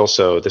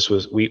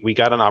we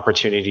got an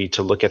opportunity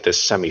to look at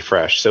this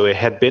semi-fresh. So it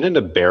had been in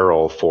a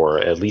barrel for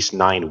at least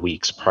 9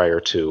 weeks prior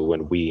to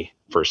when we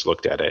first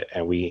looked at it,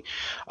 and we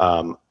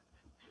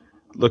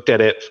looked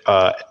at it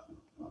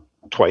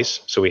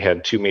twice. So we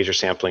had 2 major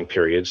sampling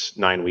periods,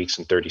 9 weeks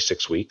and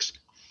 36 weeks,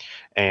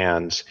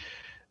 and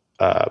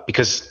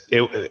because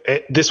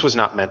this was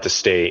not meant to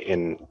stay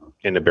in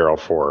the barrel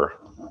for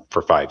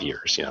 5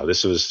 years.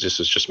 This was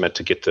just meant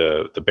to get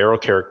the barrel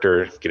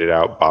character, get it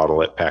out,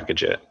 bottle it,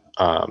 package it.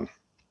 And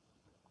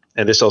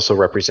this also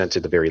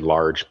represented a very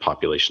large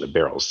population of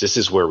barrels. This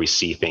is where we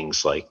see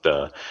things like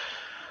the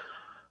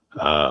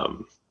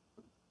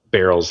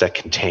barrels that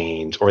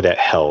contained or that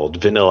held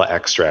vanilla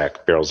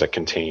extract, barrels that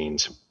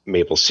contained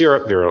maple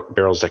syrup,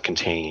 barrels that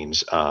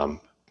contained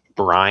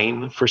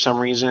brine for some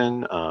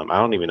reason. I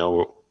don't even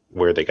know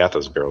where they got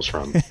those barrels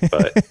from,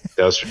 but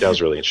that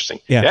was really interesting.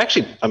 Yeah,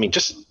 actually, I mean,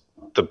 just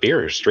the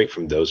beer straight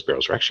from those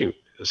barrels it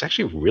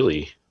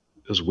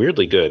was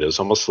weirdly good. It was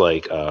almost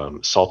like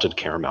salted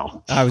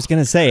caramel. I was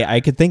gonna say, I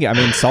could think. I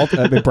mean, salt.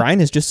 Brine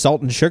is just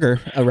salt and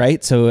sugar,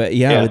 right? So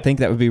I would think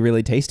that would be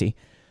really tasty.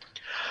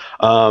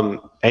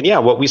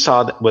 What we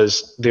saw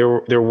was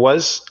there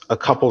was a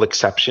couple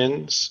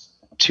exceptions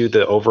to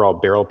the overall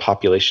barrel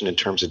population in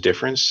terms of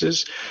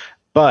differences,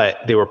 but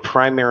they were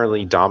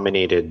primarily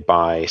dominated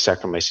by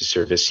Saccharomyces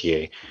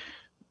cerevisiae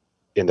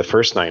in the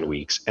first 9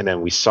 weeks. And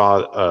then we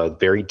saw a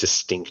very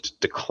distinct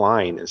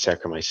decline in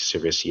Saccharomyces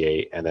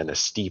cerevisiae and then a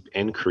steep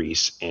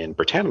increase in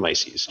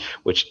Brettanomyces,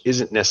 which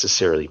isn't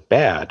necessarily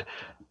bad,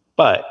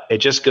 but it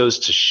just goes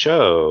to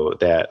show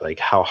that like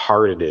how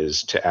hard it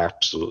is to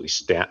absolutely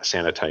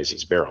sanitize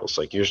these barrels.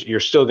 Like you're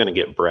still going to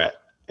get Brett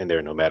in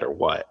there no matter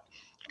what,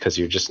 because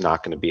you're just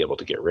not going to be able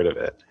to get rid of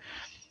it.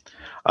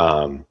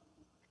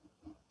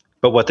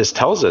 But what this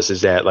tells us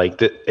is that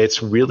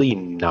it's really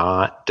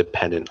not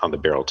dependent on the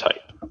barrel type.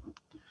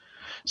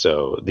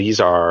 So these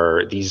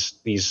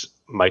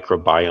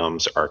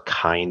microbiomes are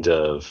kind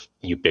of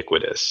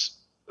ubiquitous,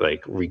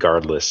 like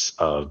regardless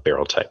of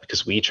barrel type,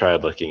 because we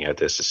tried looking at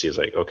this to see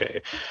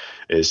okay,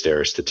 is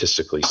there a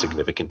statistically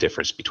significant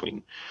difference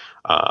between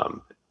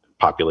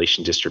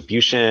population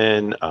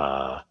distribution,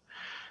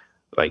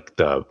 like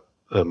the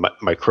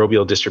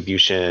microbial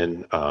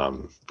distribution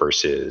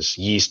versus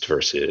yeast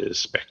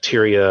versus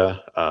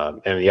bacteria.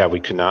 And yeah, we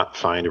could not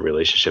find a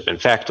relationship. In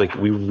fact, like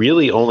we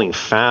really only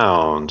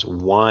found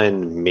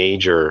one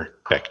major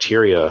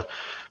bacteria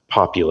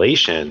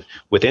population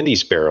within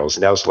these barrels,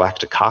 and that was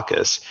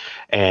Lactococcus.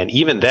 And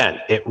even then,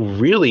 it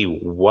really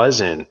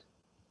wasn't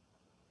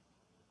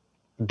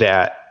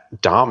that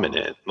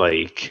dominant.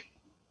 Like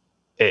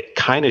it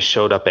kind of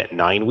showed up at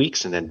 9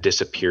 weeks and then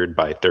disappeared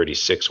by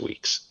 36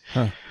 weeks.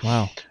 Huh.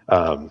 Wow.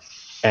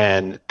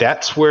 And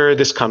that's where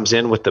this comes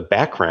in with the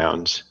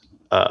background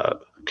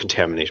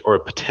contamination or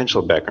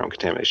potential background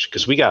contamination,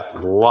 because we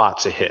got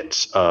lots of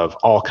hits of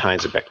all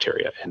kinds of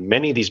bacteria. And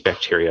many of these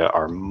bacteria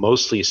are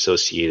mostly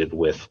associated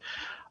with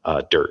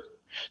dirt.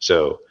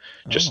 So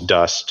just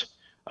dust,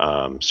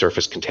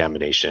 surface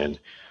contamination.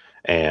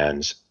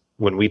 And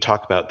when we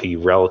talk about the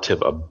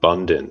relative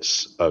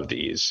abundance of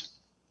these,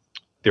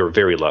 they were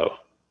very low.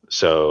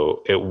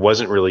 So it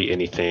wasn't really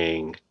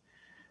anything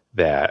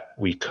that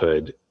we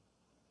could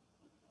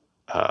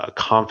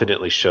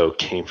confidently show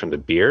came from the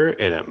beer,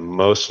 and it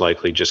most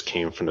likely just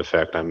came from the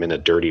fact I'm in a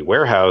dirty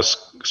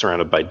warehouse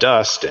surrounded by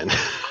dust, and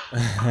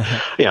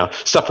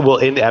stuff will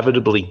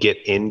inevitably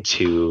get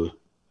into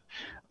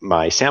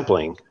my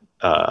sampling.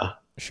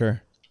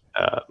 Sure.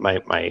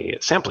 My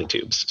sampling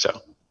tubes.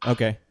 So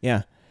okay,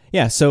 yeah.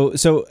 Yeah, so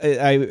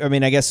I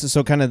mean I guess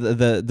so. Kind of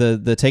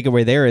the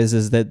takeaway there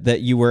is that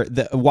you were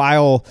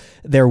while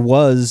there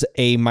was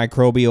a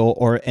microbial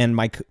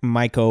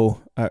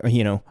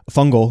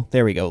fungal.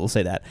 There we go. We'll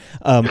say that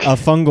a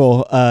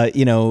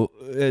fungal.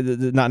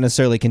 Not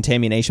necessarily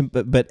contamination,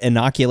 but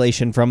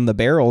inoculation from the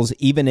barrels,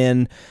 even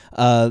in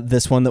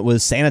this one that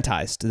was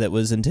sanitized, that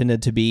was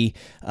intended to be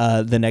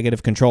the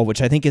negative control,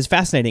 which I think is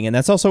fascinating, and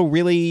that's also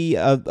really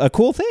a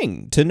cool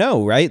thing to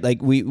know, right?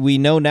 Like we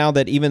know now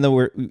that even though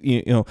we're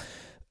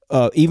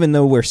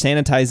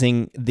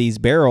sanitizing these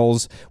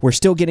barrels, we're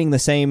still getting the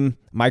same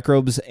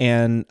microbes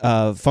and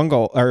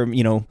fungal or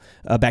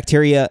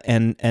bacteria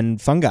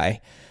and fungi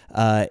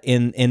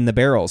in the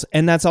barrels.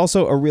 And that's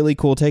also a really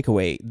cool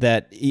takeaway,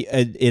 that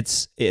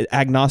it's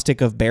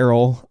agnostic of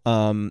barrel.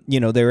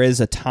 There is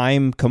a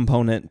time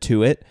component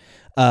to it.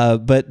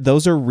 But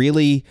those are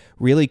really,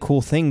 really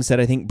cool things that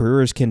I think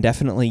brewers can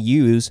definitely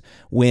use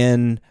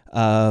when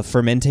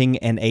fermenting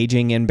and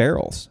aging in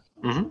barrels.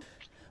 Mm-hmm.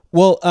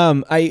 Well,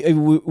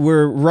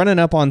 we're running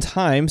up on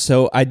time,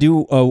 so I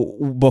do.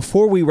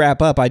 Before we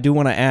wrap up, I do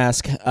want to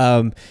ask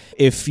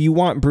if you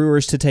want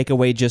brewers to take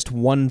away just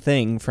one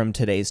thing from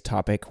today's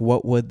topic,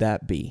 what would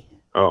that be?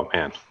 Oh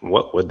man,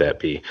 what would that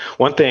be?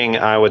 One thing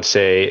I would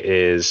say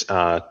is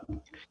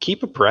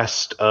keep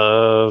abreast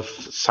of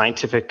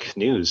scientific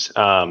news.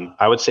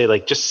 I would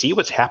say just see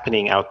what's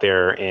happening out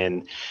there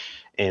in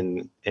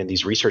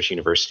these research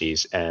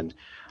universities, and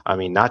I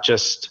mean not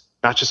just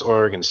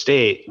Oregon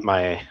State,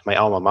 my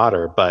alma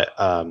mater, but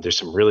there's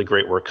some really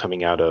great work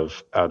coming out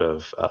of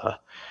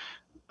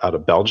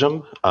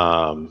Belgium.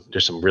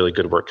 There's some really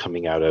good work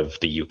coming out of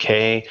the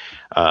UK.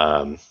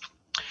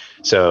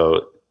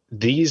 So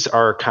these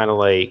are kind of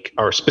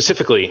are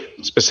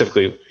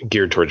specifically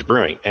geared towards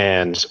brewing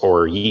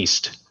or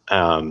yeast.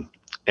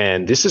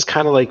 And this is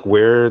kind of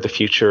where the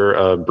future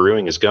of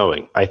brewing is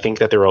going. I think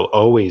that there will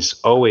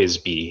always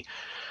be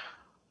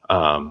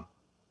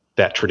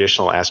that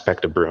traditional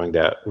aspect of brewing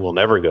that will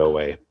never go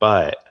away,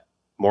 but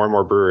more and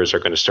more brewers are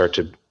going to start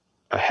to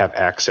have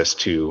access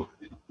to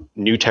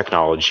new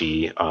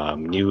technology,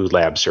 new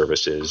lab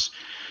services.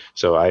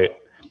 So I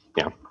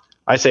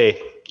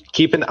say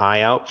keep an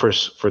eye out for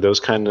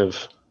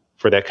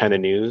that kind of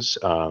news,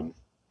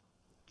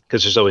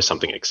 because there's always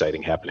something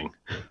exciting happening.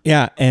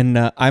 Yeah,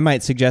 and I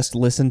might suggest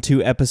listen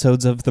to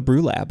episodes of the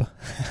Brü Lab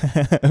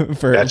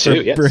for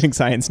yes. Brewing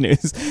science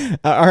news.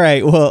 All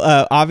right,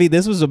 well, Avi,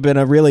 this has been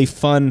a really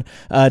fun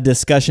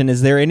discussion.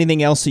 Is there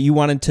anything else that you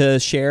wanted to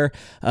share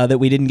that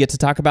we didn't get to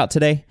talk about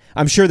today?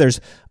 I'm sure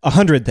there's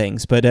 100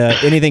 things, but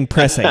anything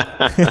pressing?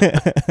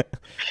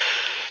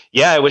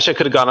 Yeah, I wish I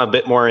could have gone a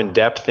bit more in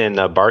depth in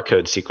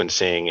barcode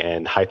sequencing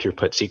and high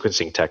throughput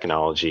sequencing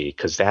technology,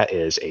 because that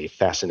is a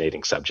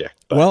fascinating subject.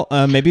 But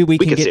well, maybe we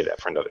can save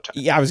that for another time.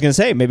 Yeah, I was going to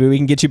say maybe we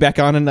can get you back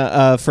on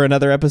for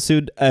another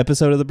episode of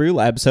the Brü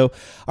Lab. So,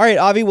 all right,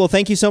 Avi, well,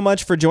 thank you so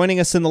much for joining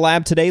us in the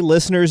lab today.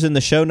 Listeners, in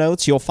the show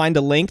notes, you'll find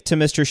a link to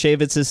Mr.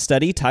 Shayevitz's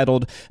study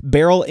titled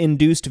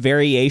 "Barrel-Induced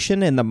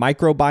Variation in the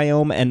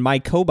Microbiome and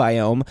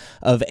Mycobiome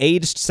of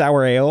Aged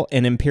Sour Ale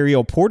and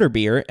Imperial Porter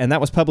Beer," and that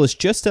was published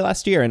just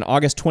last year in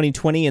August 2020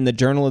 in the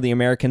Journal of the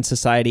American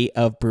Society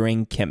of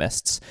Brewing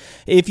Chemists.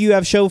 If you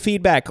have show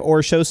feedback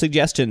or show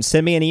suggestions,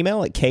 send me an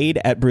email at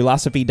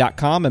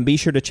cade@brülosophy.com, and be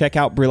sure to check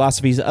out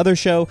Brülosophy's other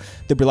show,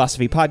 the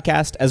Brülosophy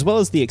Podcast, as well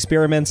as the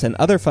experiments and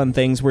other fun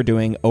things we're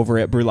doing over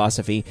at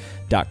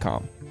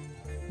brülosophy.com.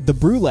 The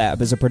Brü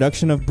Lab is a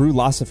production of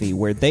Brülosophy,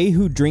 where they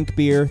who drink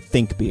beer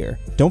think beer.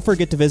 Don't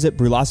forget to visit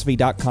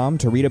brülosophy.com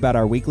to read about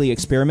our weekly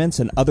experiments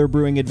and other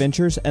brewing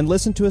adventures, and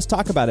listen to us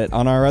talk about it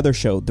on our other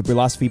show, the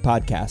Brülosophy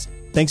Podcast.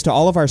 Thanks to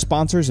all of our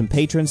sponsors and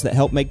patrons that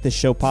help make this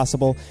show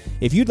possible.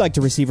 If you'd like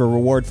to receive a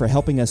reward for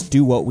helping us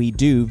do what we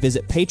do,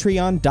 visit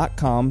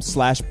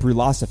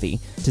patreon.com/Brülosophy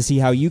to see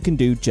how you can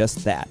do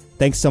just that.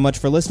 Thanks so much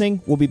for listening.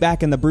 We'll be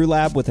back in the Brü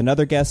Lab with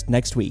another guest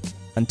next week.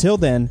 Until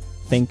then,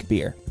 think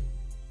beer.